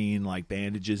Neil Breen like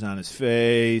bandages on his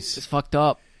face. It's fucked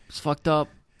up.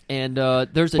 And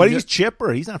there's he's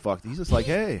chipper. He's not fucked. He's just like,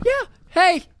 hey. Yeah.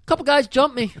 Hey, a couple guys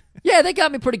jumped me. Yeah, they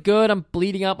got me pretty good. I'm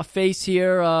bleeding out my face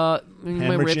here. My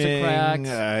ribs are cracked.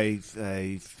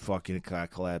 I fucking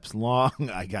collapsed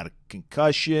lung. I got a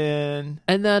concussion.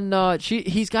 And then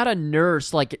he's got a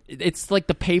nurse. Like it's like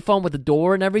the payphone with the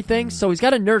door and everything. So he's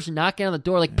got a nurse knocking on the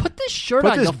door. Like, put this shirt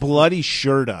on. Put this bloody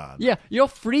shirt on. Yeah, you'll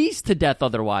freeze to death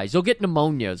otherwise. You'll get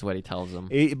pneumonia is what he tells him.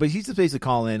 But he's just basically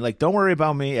calling in. Like, don't worry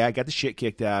about me. I got the shit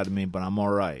kicked out of me, but I'm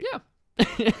all right.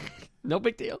 Yeah. No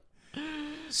big deal.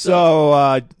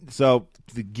 So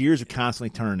the gears are constantly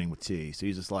turning with T. So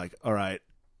he's just like, all right,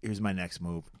 here's my next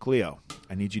move. Cleo,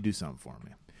 I need you to do something for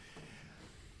me.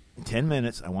 In 10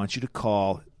 minutes, I want you to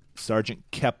call Sergeant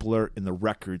Kepler in the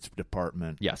records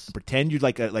department. Yes. Pretend you're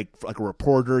like a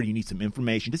reporter. You need some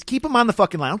information. Just keep him on the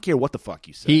fucking line. I don't care what the fuck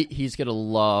you say. He's going to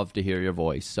love to hear your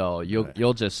voice. So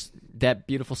you'll just, that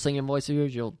beautiful singing voice of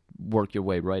yours, you'll work your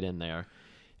way right in there.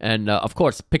 And, of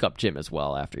course, pick up Jim as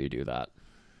well after you do that.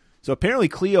 So apparently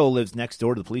Cleo lives next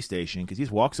door to the police station because he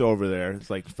just walks over there.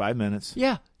 It's like 5 minutes.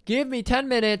 Yeah. Give me 10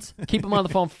 minutes. Keep him on the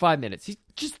phone for 5 minutes. He's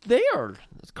just there.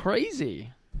 It's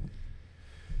crazy.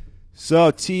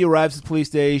 So T arrives at the police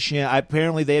station.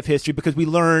 Apparently they have history because we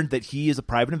learned that he is a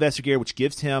private investigator, which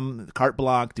gives him carte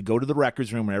blanche to go to the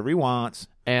records room whenever he wants.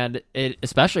 And it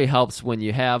especially helps when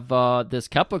you have this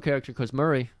Kepler character, because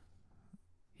Murray,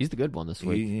 he's the good one this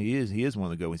week. He is one of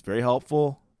the good ones. Very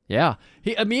helpful. Yeah.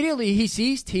 He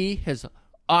sees T, his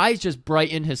eyes just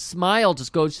brighten, his smile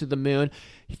just goes to the moon.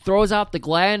 He throws out the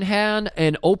Glan hand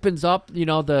and opens up,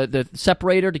 the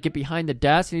separator to get behind the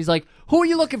desk, and he's like, "Who are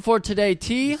you looking for today,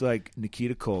 T?" It's like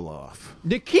Nikita Koloff.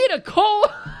 Nikita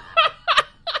Koloff?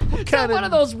 Is that one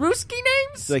of those Ruski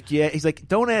names? It's like, yeah. He's like,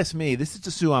 don't ask me. This is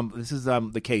just this is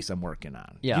the case I'm working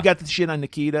on. Yeah. You got the shit on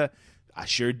Nikita? I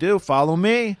sure do. Follow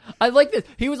me. I like this.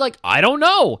 He was like, I don't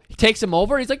know. He takes him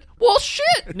over, and he's like, well,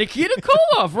 shit, Nikita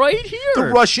Koloff right here. The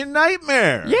Russian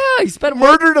Nightmare. Yeah,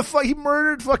 he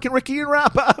murdered fucking Ricky and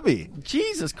Rob Bobby.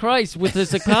 Jesus Christ, with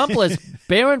his accomplice,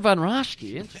 Baron von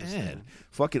Raschke. Interesting. Man,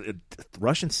 fucking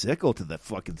Russian sickle to the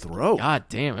fucking throat. God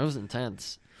damn, it was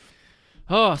intense.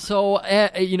 Oh, so,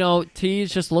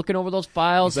 T's just looking over those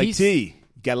files. He's like, T,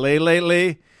 you got laid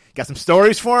lately? Got some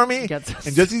stories for me? And just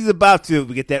as he's about to,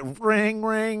 we get that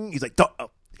ring. He's like,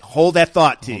 hold that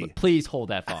thought, T. Please hold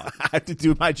that thought. I have to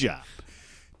do my job.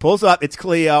 Pulls up. It's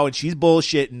Cleo, and she's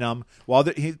bullshitting them. While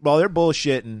they're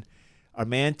bullshitting, our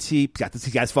man T, he got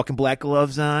his fucking black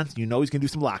gloves on. You know he's going to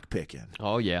do some lock picking.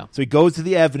 Oh, yeah. So he goes to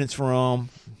the evidence room,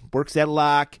 works that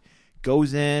lock,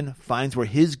 goes in, finds where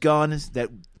his gun is, that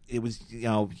it was,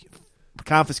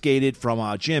 confiscated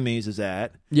from Jimmy's. Is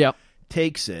that? Yep.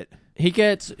 Takes it. He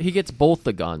gets both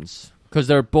the guns because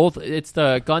they're both. It's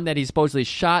the gun that he supposedly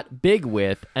shot Big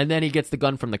with, and then he gets the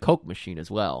gun from the Coke machine as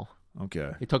well.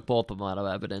 Okay. He took both of them out of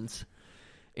evidence.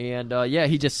 And,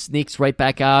 he just sneaks right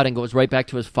back out and goes right back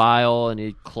to his file, and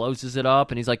he closes it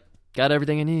up, and he's like, got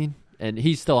everything I need. And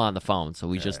he's still on the phone, so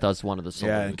he just does one of the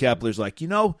Yeah, and Kepler's like,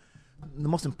 the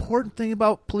most important thing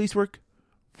about police work?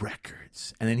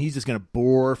 Records. And then he's just going to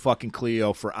bore fucking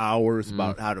Cleo for hours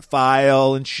about how to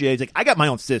file and shit. He's like, I got my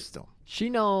own system. She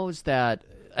knows that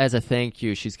as a thank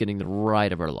you, she's getting the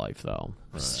ride of her life, though.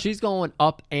 Right. She's going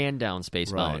up and down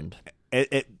Space Mountain.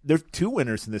 There's two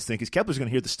winners in this thing because Kepler's going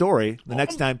to hear the story the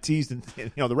next time T's in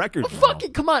the records.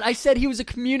 Fucking come on! I said he was a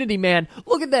community man.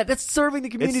 Look at that. That's serving the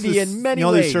community in many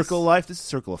ways. The circle of life. This is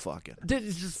circle of fucking. This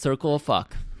is just circle of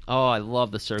fuck. Oh, I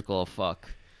love the circle of fuck.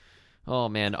 Oh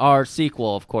man, our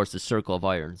sequel, of course, is Circle of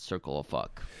Iron, Circle of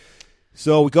Fuck.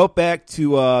 So we go back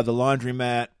to the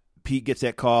laundromat. Pete gets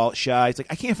that call. Shy. He's like,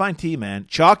 I can't find T, man.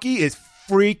 Chalky is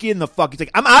freaking the fuck. He's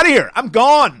like, I'm out of here. I'm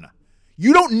gone.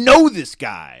 You don't know this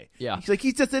guy. Yeah. He's like,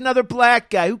 he's just another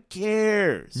black guy. Who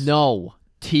cares? No.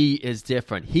 T is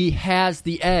different. He has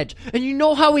the edge. And you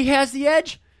know how he has the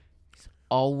edge? He's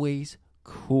always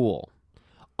cool.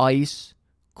 Ice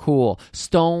cool.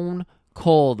 Stone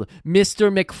cold.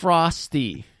 Mr.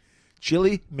 McFrosty.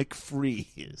 Chili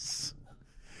McFreeze.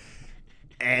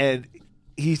 And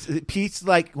Pete's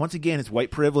like, once again, his white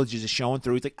privilege is just showing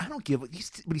through. He's like, I don't give a...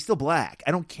 but he's still black.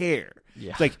 I don't care.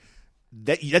 Yeah. It's like...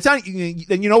 That's not.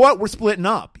 Then you know what? We're splitting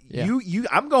up. Yeah.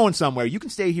 I'm going somewhere. You can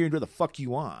stay here and do the fuck you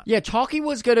want. Yeah, Chalky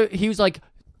was gonna. He was like,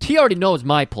 T already knows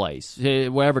my place,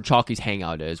 wherever Chalky's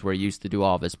hangout is, where he used to do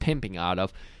all of his pimping out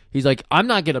of. He's like, I'm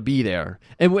not gonna be there,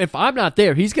 and if I'm not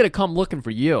there, he's gonna come looking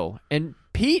for you. And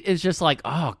Pete is just like,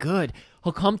 oh, good.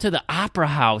 He'll come to the opera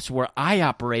house where I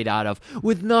operate out of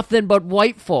with nothing but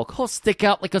white folk. He'll stick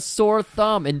out like a sore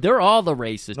thumb, and they're all the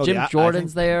races. No, Jim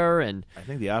Jordan's there, and I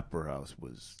think the opera house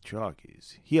was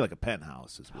Chalky's. He had like a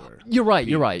penthouse, is where. You're right.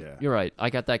 You're right. Yeah. You're right. I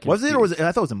got that confused. Was it, or was it?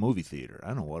 I thought it was a movie theater. I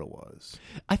don't know what it was.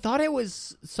 I thought it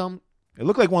was some. It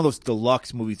looked like one of those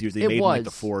deluxe movie theaters they made in like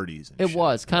the 40s. It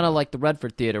was kind of like the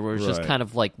Redford Theater, where it was just kind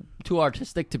of like too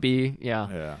artistic to be.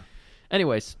 Yeah.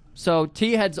 Anyways, so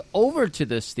T heads over to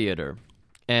this theater.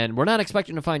 And we're not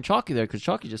expecting to find Chalky there because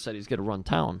Chalky just said he's going to run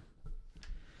town.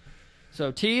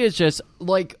 So T is just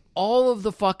like all of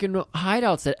the fucking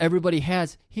hideouts that everybody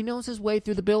has. He knows his way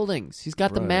through the buildings. He's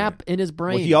got the map in his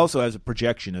brain. Well, he also has a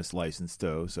projectionist license,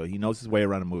 too, so he knows his way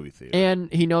around a movie theater.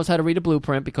 And he knows how to read a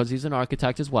blueprint because he's an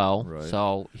architect as well. Right.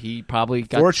 So he probably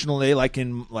got... Fortunately, like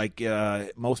in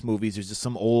most movies, there's just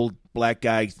some old black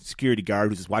guy security guard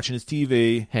who's just watching his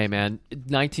TV. Hey, man,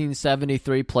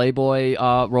 1973 Playboy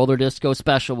roller disco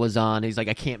special was on. He's like,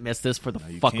 I can't miss this for the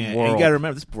fucking world. You got to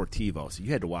remember, this is before TiVo, so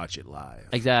you had to watch it live.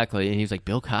 Exactly. And he was like,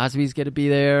 Bill Cosby's going to be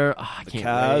there. Oh, I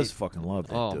can't wait. Fucking loved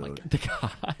it, dude. My God. The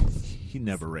Cos. He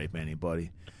never raped anybody.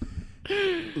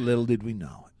 Little did we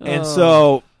know. And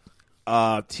so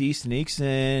T sneaks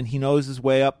in. He knows his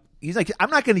way up. He's like,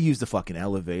 I'm not going to use the fucking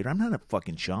elevator. I'm not a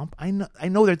fucking chump. I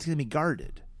know that it's going to be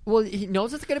guarded. Well, he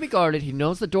knows it's going to be guarded. He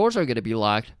knows the doors are going to be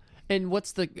locked. And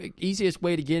what's the easiest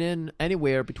way to get in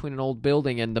anywhere between an old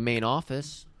building and the main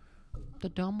office? The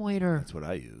dumbwaiter. That's what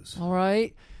I use. All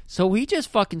right. So he just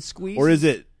fucking squeezes. Or is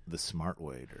it the smart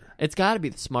waiter? It's got to be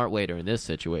the smart waiter in this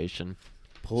situation.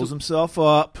 Pulls himself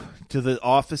up to the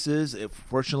offices.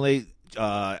 Fortunately,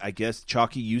 I guess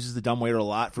Chalky uses the dumbwaiter a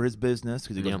lot for his business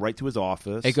because it goes right to his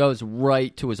office. It goes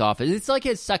right to his office. It's like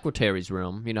his secretary's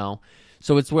room, you know.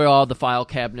 So it's where all the file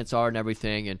cabinets are and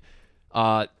everything.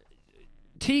 And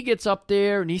T gets up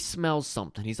there and he smells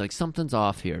something. He's like, something's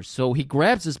off here. So he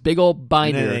grabs this big old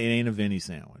binder. It ain't a Vinny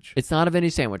sandwich. It's not a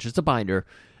Vinny sandwich. It's a binder.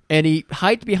 And he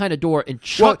hides behind a door and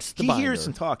chucks the binder. He hears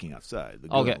some talking outside.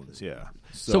 Okay. Yeah.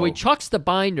 So he chucks the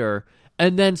binder,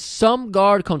 and then some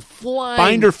guard comes flying.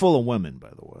 Binder full of women, by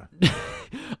the way.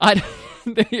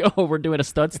 We're doing a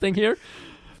studs thing here?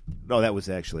 No, that was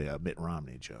actually a Mitt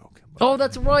Romney joke. Oh,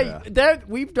 that's right. Yeah.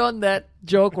 We've done that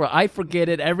joke where I forget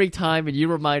it every time, and you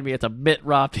remind me it's a Mitt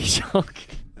Romney joke.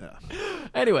 Yeah.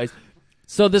 Anyways,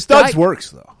 so the studs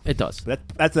works though. It does.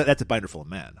 That's a binder full of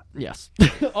men. Yes.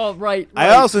 Oh, right.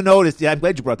 I also noticed. Yeah, I'm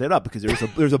glad you brought that up because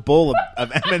there's a bowl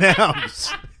of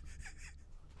M&Ms.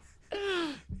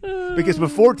 Because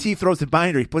before T throws the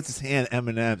binder, he puts his hand in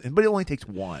M&M's, but it only takes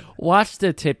one. Watch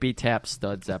the Tippy Tap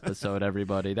Studs episode,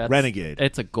 everybody. That's Renegade.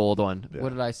 It's a gold one. Yeah. What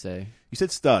did I say? You said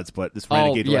Studs, but this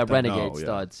Renegade. Oh, yeah, Renegade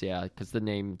Studs, yeah, because the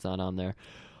name's not on there.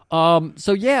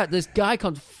 So, yeah, this guy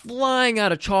comes flying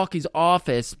out of Chalky's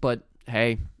office, but,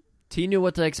 hey, T knew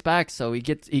what to expect, so he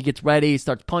gets ready, he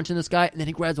starts punching this guy, and then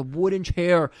he grabs a wooden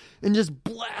chair and just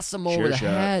blasts him over the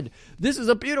head. This is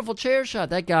a beautiful chair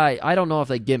shot. That guy, I don't know if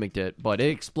they gimmicked it, but it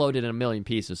exploded in a million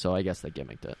pieces, so I guess they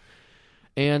gimmicked it.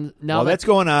 And now that's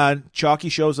going on, Chalky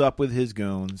shows up with his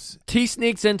goons. T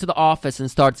sneaks into the office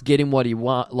and starts getting what he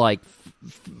wants, like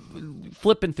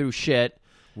flipping through shit.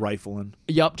 Rifling.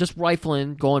 Yup, just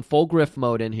rifling, going full grift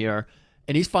mode in here.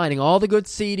 And he's finding all the good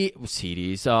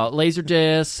CDs, laser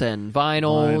discs and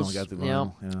vinyls. Got the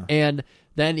vinyl, yeah. And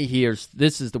then he hears,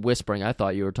 this is the whispering I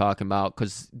thought you were talking about,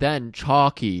 because then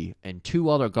Chalky and 2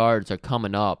 other guards are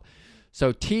coming up.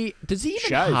 So T, does he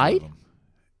even hide?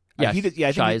 Yeah, he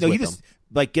just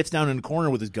like gets down in the corner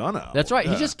with his gun out. That's right.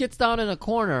 Yeah. He just gets down in a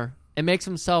corner and makes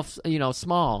himself,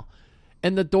 small.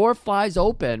 And the door flies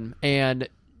open, and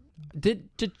Did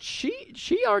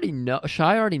she already know?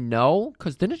 Shy already know?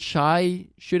 Because didn't Shy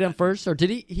shoot him first, or did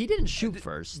he? He didn't shoot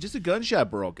first. Just a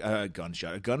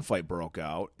gunfight broke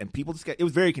out, and people just got. It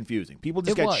was very confusing. People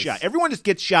just got shot. Everyone just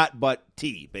gets shot, but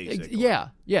T basically.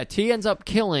 Yeah. T ends up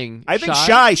killing. I think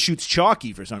Shy shoots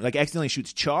Chalky for something. Like accidentally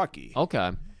shoots Chalky.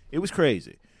 Okay. It was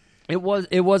crazy. It was.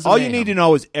 All you need to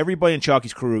know is everybody in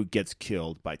Chalky's crew gets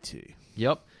killed by T.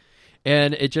 Yep.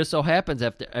 And it just so happens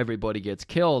after everybody gets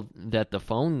killed that the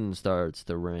phone starts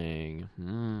to ring.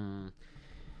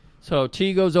 So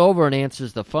T goes over and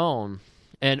answers the phone.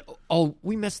 And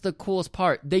we missed the coolest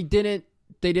part. They didn't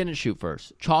shoot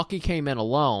first. Chalky came in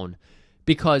alone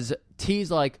because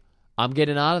T's like, I'm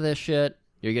getting out of this shit.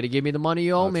 You're going to give me the money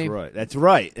you owe me. That's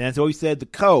right. And that's always said the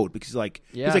code because he's like,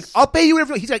 I'll pay you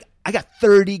whatever. He's like, I got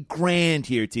 $30,000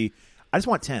 here, T. I just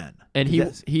want 10. And he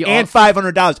and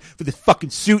 $500 for this fucking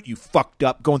suit you fucked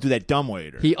up going through that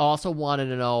dumbwaiter. He also wanted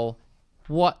to know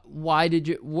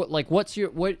what's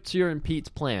your and Pete's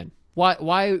plan?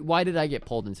 Why did I get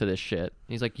pulled into this shit? And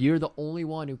he's like, you're the only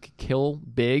one who could kill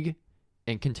Big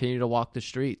and continue to walk the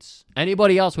streets.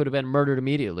 Anybody else would have been murdered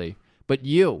immediately. But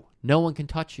you, no one can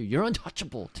touch you. You're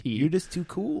untouchable, T. You're just too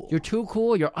cool. You're too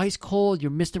cool. You're ice cold.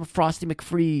 You're Mr. Frosty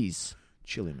McFreeze.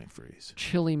 Chili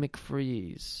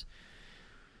McFreeze.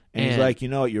 And he's like, you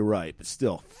know what, you're right, but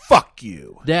still, fuck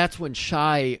you. That's when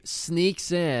Shy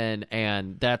sneaks in,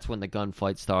 and that's when the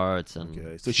gunfight starts. And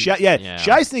okay. So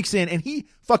Shy sneaks in, and he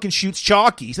fucking shoots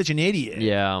Chalky. He's such an idiot.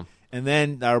 Yeah. And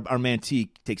then our man T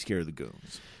takes care of the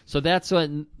goons. So that's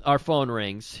when our phone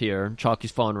rings here.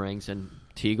 Chalky's phone rings, and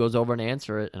T goes over and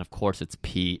answers it, and of course it's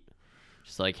Pete.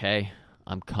 She's like, hey,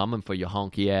 I'm coming for your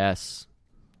honky ass.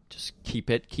 Just keep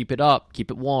it up. Keep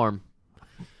it warm.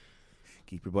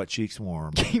 Keep your butt cheeks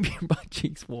warm. Keep your butt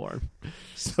cheeks warm.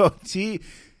 So T,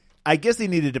 I guess they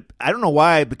needed to. I don't know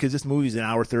why, because this movie's an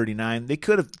hour 39. They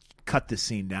could have cut this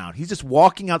scene down. He's just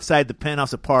walking outside the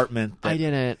penthouse apartment. I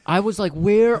didn't. I was like,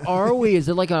 where are we? Is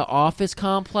it like an office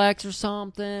complex or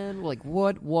something? Like,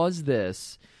 what was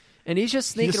this? And he's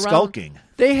just sneaking around. Skulking.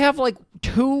 They have like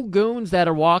 2 goons that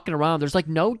are walking around. There's like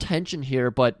no tension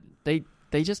here, but they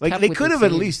just like kept they with could the have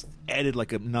at scene. least added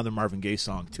like another Marvin Gaye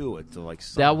song to it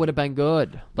that would have been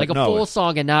good, like a full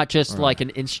song and not just like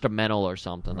an instrumental or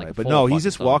something. Like, but no, he's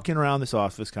just walking around this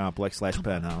office complex /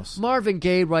 penthouse. Marvin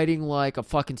Gaye writing like a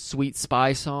fucking Sweet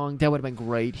Spy song that would have been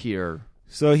great here.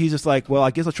 So he's just like, well,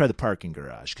 I guess I'll try the parking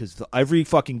garage because every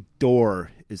fucking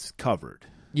door is covered.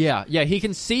 Yeah, he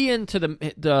can see into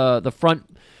the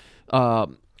front,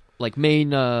 like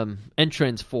main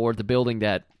entrance for the building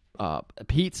that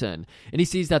Pete's in, and he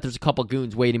sees that there's a couple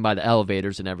goons waiting by the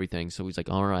elevators and everything, so he's like,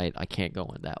 all right, I can't go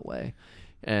in that way.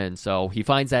 And so he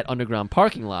finds that underground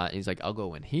parking lot, and he's like, I'll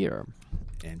go in here.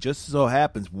 And just so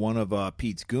happens one of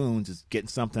Pete's goons is getting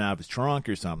something out of his trunk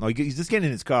or something. Like, he's just getting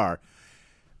in his car.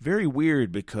 Very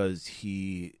weird because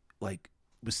he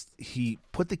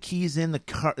put the keys in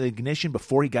the ignition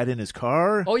before he got in his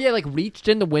car. Oh yeah, like reached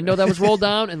in the window that was rolled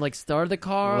down and like started the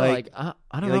car. I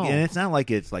don't know. And it's not like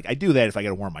it's like I do that if I got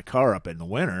to warm my car up in the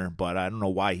winter, but I don't know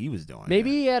why he was doing. Maybe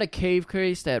that. He had a cave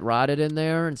case that rotted in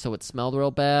there, and so it smelled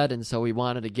real bad, and so he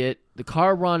wanted to get the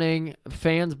car running,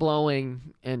 fans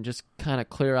blowing, and just kind of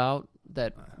clear out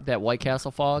that White Castle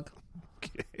fog.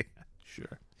 Okay,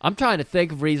 sure. I'm trying to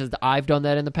think of reasons that I've done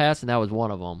that in the past, and that was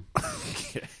one of them.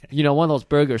 Okay. You know, one of those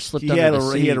burgers slipped under the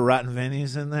seat. He had a Rotten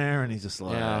Vinny's in there, and he's just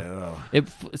like, It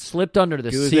slipped under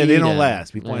the seat. They don't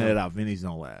last. We pointed it out. Vinny's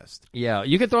don't last. Yeah,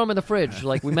 you can throw them in the fridge,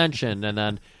 like we mentioned, and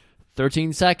then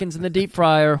 13 seconds in the deep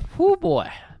fryer. Whoo,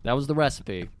 boy. That was the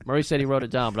recipe. Murray said he wrote it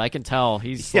down, but I can tell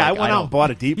he's I went out and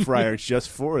bought a deep fryer just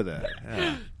for that.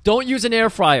 Yeah. Don't use an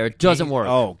air fryer. It doesn't work.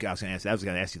 Oh, God, I was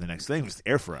going to ask you the next thing. Was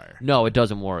air fryer. No, it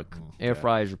doesn't work. Air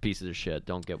fryers are pieces of shit.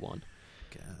 Don't get one.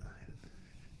 God.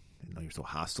 I didn't know you're so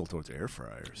hostile towards air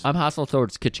fryers. I'm hostile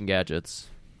towards kitchen gadgets.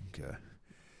 Okay.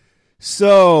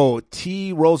 So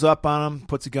T rolls up on him,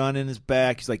 puts a gun in his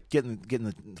back. He's like, get in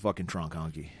the fucking trunk,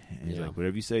 honky. And he's like,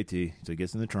 whatever you say, T. So he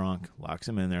gets in the trunk, locks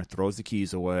him in there, throws the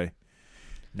keys away.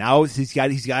 Now he's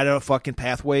got a fucking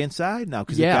pathway inside now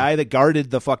because the guy that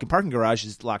guarded the fucking parking garage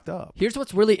is locked up. Here's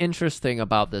what's really interesting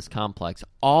about this complex.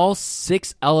 All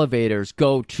 6 elevators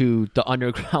go to the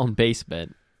underground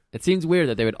basement. It seems weird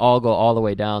that they would all go all the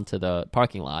way down to the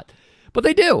parking lot, but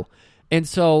they do. And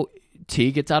so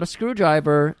T gets out a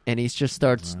screwdriver and he just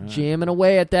starts jamming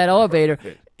away at that elevator,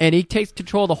 and he takes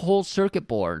control of the whole circuit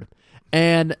board.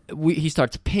 And he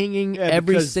starts pinging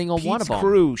every single Pete's one of them.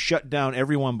 Crew shut down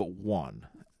everyone but one,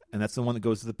 and that's the one that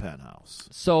goes to the penthouse.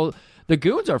 So the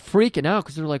goons are freaking out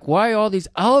because they're like, why are all these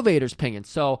elevators pinging?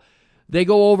 So they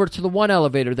go over to the one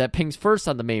elevator that pings first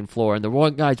on the main floor, and the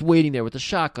one guy's waiting there with a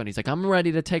shotgun. He's like, I'm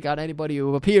ready to take out anybody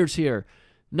who appears here.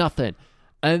 Nothing.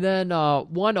 And then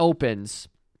one opens.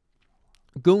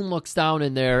 Goon looks down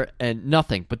in there and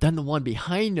nothing. But then the one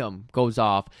behind him goes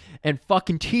off and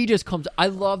fucking T just comes. I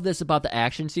love this about the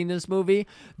action scene in this movie.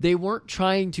 They weren't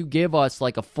trying to give us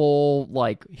like a full,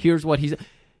 like, here's what he's.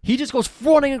 He just goes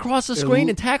running across the screen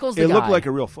and tackles the guy. It looked like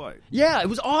a real fight. Yeah, it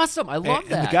was awesome. I love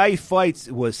that. And the guy he fights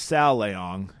was Sal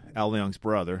Leong, Al Leong's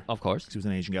brother. Of course. He was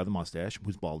an Asian guy with a mustache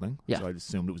who's balding. Yeah. So I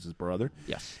assumed it was his brother.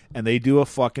 Yes. And they do a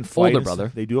fucking fight. Older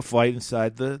brother. They do a fight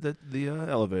inside the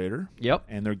elevator. Yep.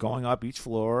 And they're going up each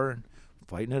floor and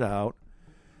fighting it out.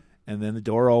 And then the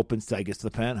door opens to, I guess, the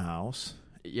penthouse.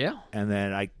 Yeah. And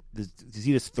then does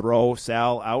he just throw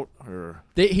Sal out, or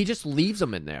he just leaves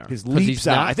him in there? He leaps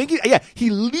out. I think he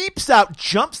leaps out,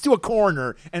 jumps to a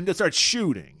corner, and just starts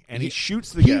shooting. And he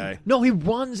shoots the guy. No, he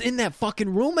runs in that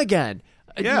fucking room again.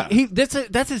 Yeah,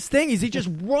 that's his thing. He just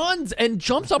runs and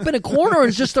jumps up in a corner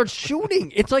and just starts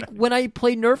shooting. It's like when I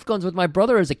played Nerf guns with my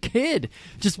brother as a kid.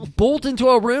 Just bolt into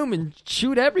a room and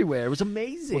shoot everywhere. It was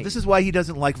amazing. Well, this is why he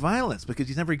doesn't like violence, because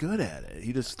he's never good at it.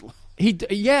 He just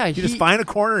just find a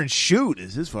corner and shoot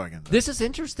is his fucking thing. This is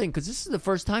interesting because this is the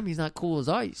first time he's not cool as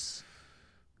ice.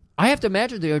 I have to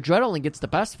imagine the adrenaline gets the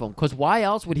best of him, because why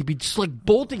else would he be just like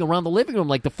bolting around the living room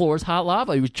like the floor is hot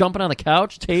lava? He was jumping on the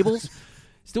couch, tables.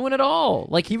 He's doing it all.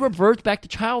 Like, he reverts back to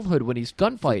childhood when he's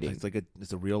gunfighting.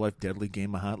 It's a real-life deadly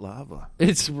game of hot lava.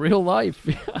 It's real life.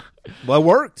 Well, it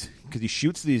worked, because he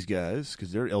shoots these guys,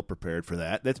 because they're ill-prepared for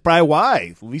that. That's probably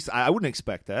why. At least I wouldn't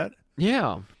expect that.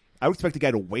 Yeah. I would expect the guy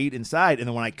to wait inside, and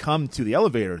then when I come to the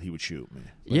elevator, he would shoot me.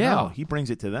 But no, he brings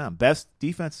it to them. Best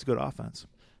defense is good offense.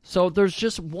 So there's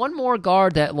just one more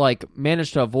guard that, like,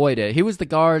 managed to avoid it. He was the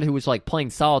guard who was, like,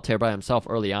 playing solitaire by himself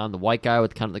early on, the white guy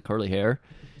with kind of the curly hair.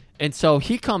 And so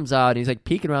he comes out, and he's, like,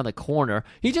 peeking around the corner.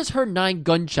 He just heard 9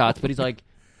 gunshots, but he's like,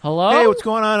 hello? Hey, what's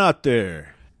going on out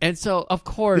there? And so, of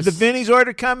course... Did the Vinny's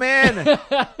order come in?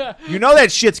 You know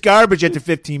that shit's garbage after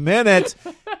 15 minutes.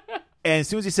 And as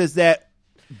soon as he says that,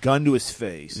 gun to his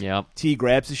face. Yep. T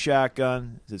grabs his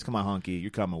shotgun, says, come on, hunky, you're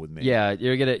coming with me. Yeah,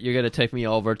 you're gonna take me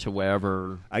over to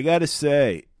wherever... I gotta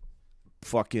say,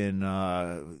 fucking...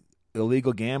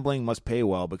 illegal gambling must pay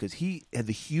well, because he had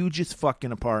the hugest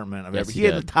fucking apartment I've ever. He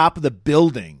had the top of the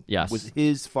building. Yes, was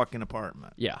his fucking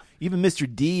apartment. Yeah, even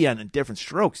Mr. D on Different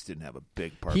Strokes didn't have a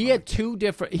big apartment. He had 2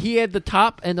 different. He had the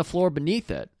top and the floor beneath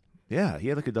it. Yeah, he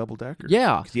had like a double decker.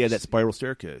 Yeah, because he had that spiral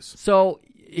staircase. So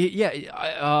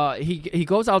he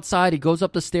goes outside. He goes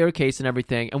up the staircase and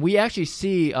everything, and we actually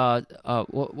see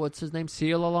what's his name?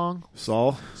 Saul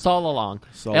Leong.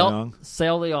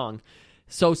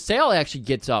 So Sale actually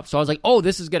gets up. So I was like, oh,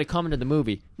 this is going to come into the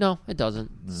movie. No, it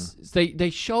doesn't. No. They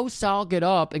show Sal get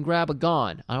up and grab a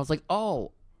gun. And I was like,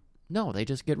 oh, no, they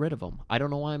just get rid of him. I don't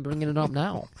know why I'm bringing it up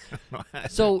now.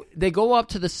 So they go up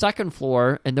to the second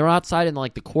floor, and they're outside in,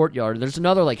 like, the courtyard. There's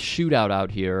another, like, shootout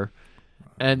out here.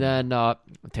 And then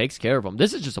takes care of them.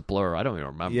 This is just a blur. I don't even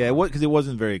remember. Yeah, because it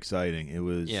wasn't very exciting. It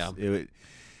was,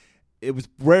 it was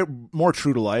more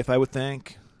true to life, I would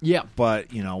think. Yeah. But,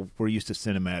 we're used to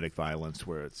cinematic violence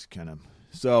where it's kind of...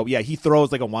 So, yeah, he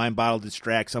throws like a wine bottle to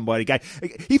distract somebody.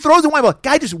 He throws a wine bottle.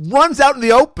 Guy just runs out in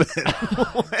the open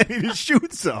and he just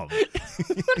shoots him.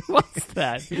 What's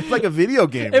that? It's like a video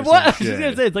game. I was going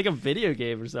to say, it's like a video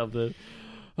game or something.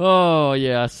 Oh,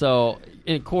 yeah. So,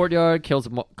 in courtyard, kills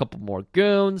a couple more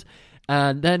goons.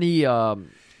 And then he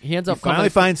ends up... finally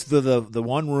finds the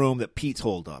one room that Pete's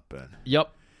holed up in.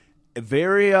 Yep.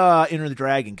 Very Enter the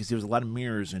Dragon, because there was a lot of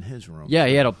mirrors in his room. Yeah,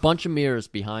 he had a bunch of mirrors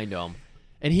behind him.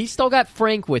 And he still got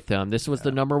Frank with him. This was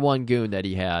the number 1 goon that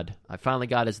he had. I finally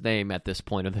got his name at this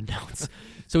point of the notes.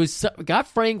 So he's got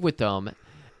Frank with him,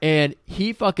 and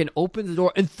he fucking opens the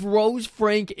door and throws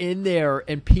Frank in there,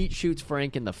 and Pete shoots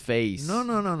Frank in the face. No.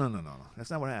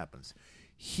 That's not what happens.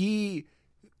 He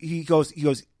goes,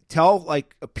 tell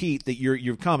like Pete that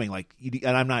you're coming, like,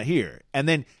 and I'm not here. And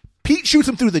then Pete shoots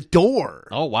him through the door.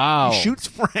 Oh wow! He shoots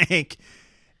Frank,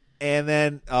 and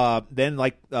then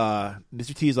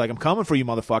Mr. T is like, I'm coming for you,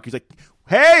 motherfucker. He's like,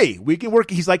 hey, we can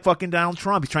work. He's like fucking Donald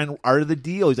Trump. He's trying to art of the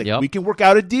deal. He's like, we can work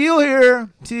out a deal here,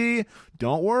 T.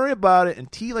 Don't worry about it.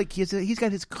 And T, like, he's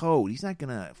got his code. He's not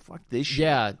gonna fuck this shit.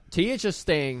 Yeah, T is just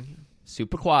staying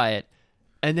super quiet,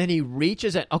 and then he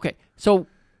reaches in. Okay, so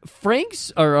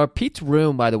Frank's or Pete's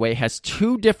room, by the way, has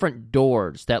 2 different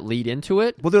doors that lead into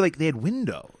it. Well, they had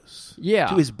windows. Yeah,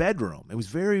 to his bedroom. It was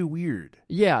very weird.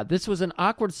 Yeah, this was an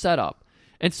awkward setup,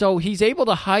 and so he's able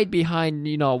to hide behind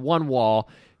one wall.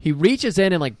 He reaches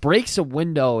in and like breaks a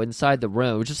window inside the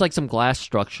room, which is like some glass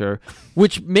structure,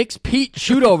 which makes Pete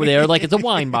shoot over there like it's a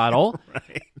wine bottle.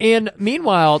 Right. And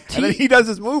meanwhile, and then he does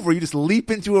this move where you just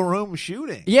leap into a room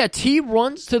shooting. Yeah, T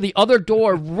runs to the other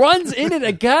door, runs in it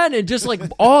again, and just like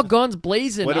all guns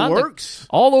blazing. But it works.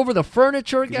 All over the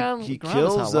furniture again. He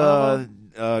kills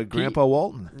Grandpa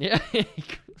Walton. Yeah.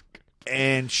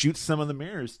 And shoots some of the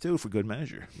mirrors, too, for good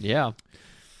measure. Yeah.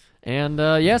 And,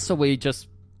 so we just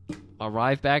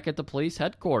arrive back at the police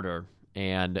headquarters.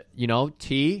 And,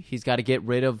 T, he's got to get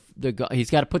rid of the gun. He's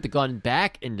got to put the gun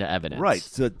back into evidence. Right,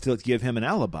 to give him an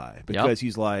alibi. Because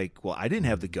he's like, well, I didn't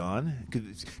have the gun.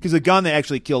 Because the gun that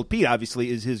actually killed Pete, obviously,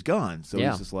 is his gun. So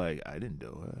he's just like, I didn't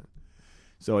do it.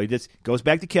 So he just goes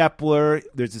back to Kepler.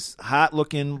 There's this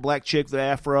hot-looking black chick with an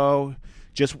afro.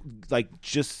 Just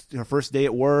her first day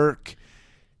at work.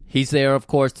 He's there, of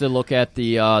course, to look at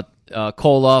the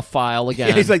COLA file again.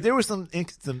 Yeah, he's like, there were some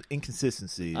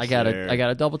inconsistencies. I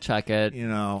gotta double check it.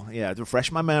 To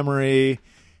refresh my memory.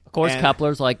 Of course,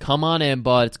 Kepler's like, come on in,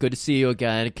 bud. It's good to see you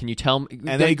again. Can you tell me?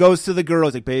 And then he goes to the girl.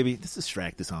 He's like, baby, just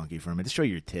distract this honky for a minute. Just show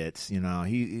your tits. He'll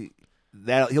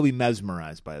be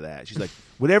mesmerized by that. She's like,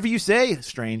 whatever you say,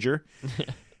 stranger.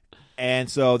 And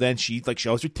so then she like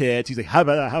shows her tits. He's like,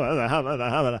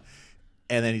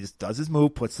 and then he just does his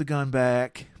move, puts the gun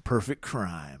back. Perfect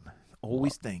crime.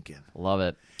 Always thinking. Love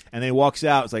it. And then he walks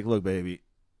out. It's like, look, baby,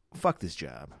 fuck this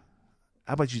job.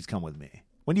 How about you just come with me?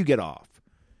 When do you get off?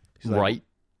 She's like, right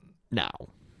now.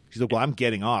 She's like, well, I'm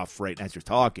getting off right as you're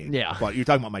talking. Yeah. But you're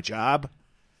talking about my job?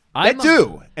 That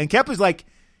too. And Kepler's like,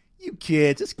 you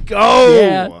kid, just go.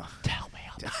 Yeah. Tell me.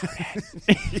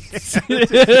 As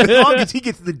long as he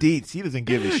gets the deets, he doesn't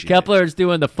give a shit. Kepler's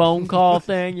doing the phone call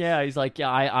thing. Yeah, he's like,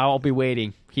 I'll be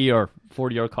waiting here for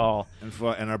your call.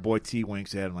 And our boy T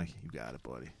winks at him like, you got it,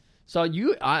 buddy. So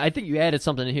I think you added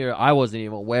something in here I wasn't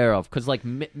even aware of because like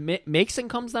Mason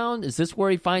comes down. Is this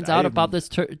where he finds out about this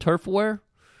turf war?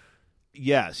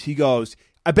 Yes, he goes.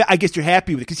 I guess you're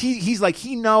happy with it because he's like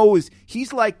he knows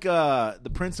he's like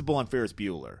the principal on Ferris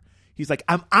Bueller. He's like,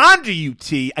 I'm onto you,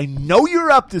 T. I know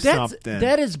you're up to something.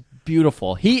 That is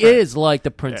beautiful. He is like the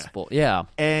principal. Yeah.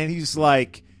 And he's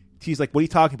like, what are you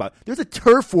talking about? There's a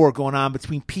turf war going on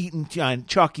between Pete and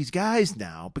Chucky's guys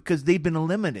now because they've been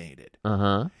eliminated.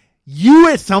 Uh-huh. You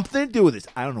had something to do with this.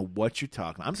 I don't know what you're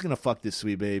talking about. I'm just going to fuck this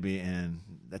sweet baby, and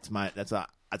that's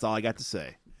all I got to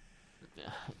say.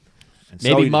 And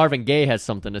maybe Marvin Gaye has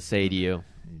something to say to you.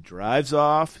 He drives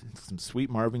off. Some sweet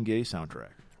Marvin Gaye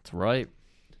soundtrack. That's right.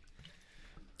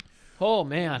 Oh,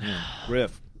 man.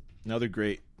 Griff, another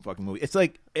great fucking movie. It's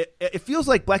like it feels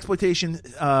like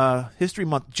Blaxploitation History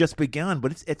Month just begun,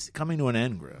 but it's coming to an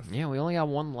end, Griff. Yeah, we only got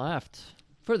one left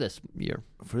for this year.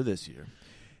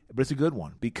 But it's a good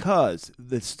one because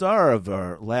the star of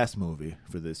our last movie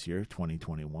for this year,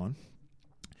 2021,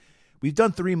 we've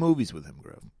done 3 movies with him,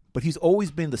 Griff, but he's always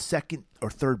been the second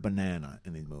or third banana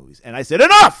in these movies. And I said,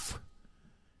 enough!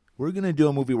 We're going to do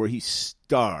a movie where he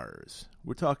stars.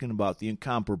 We're talking about the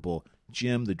incomparable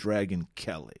Jim the Dragon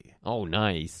Kelly. Oh,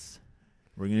 nice.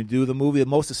 We're going to do the movie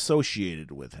most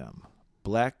associated with him,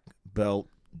 Black Belt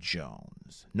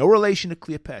Jones. No relation to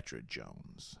Cleopatra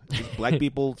Jones. Black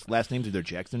people's last names are either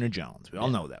Jackson or Jones. We all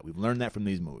know that. We've learned that from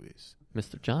these movies.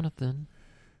 Mr. Jonathan.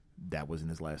 That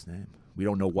wasn't his last name. We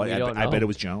don't know what. I bet it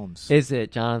was Jones. Is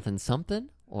it Jonathan something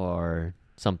or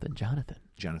something Jonathan?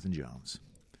 Jonathan Jones.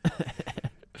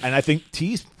 And I think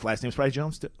T's last name is probably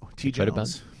Jones too. T.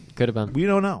 Jones. Could have been. We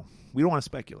don't know. We don't want to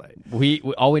speculate. We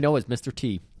all we know is Mr.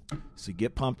 T. So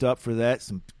get pumped up for that.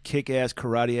 Some kick-ass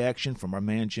karate action from our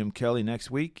man Jim Kelly next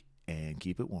week, and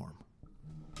keep it warm.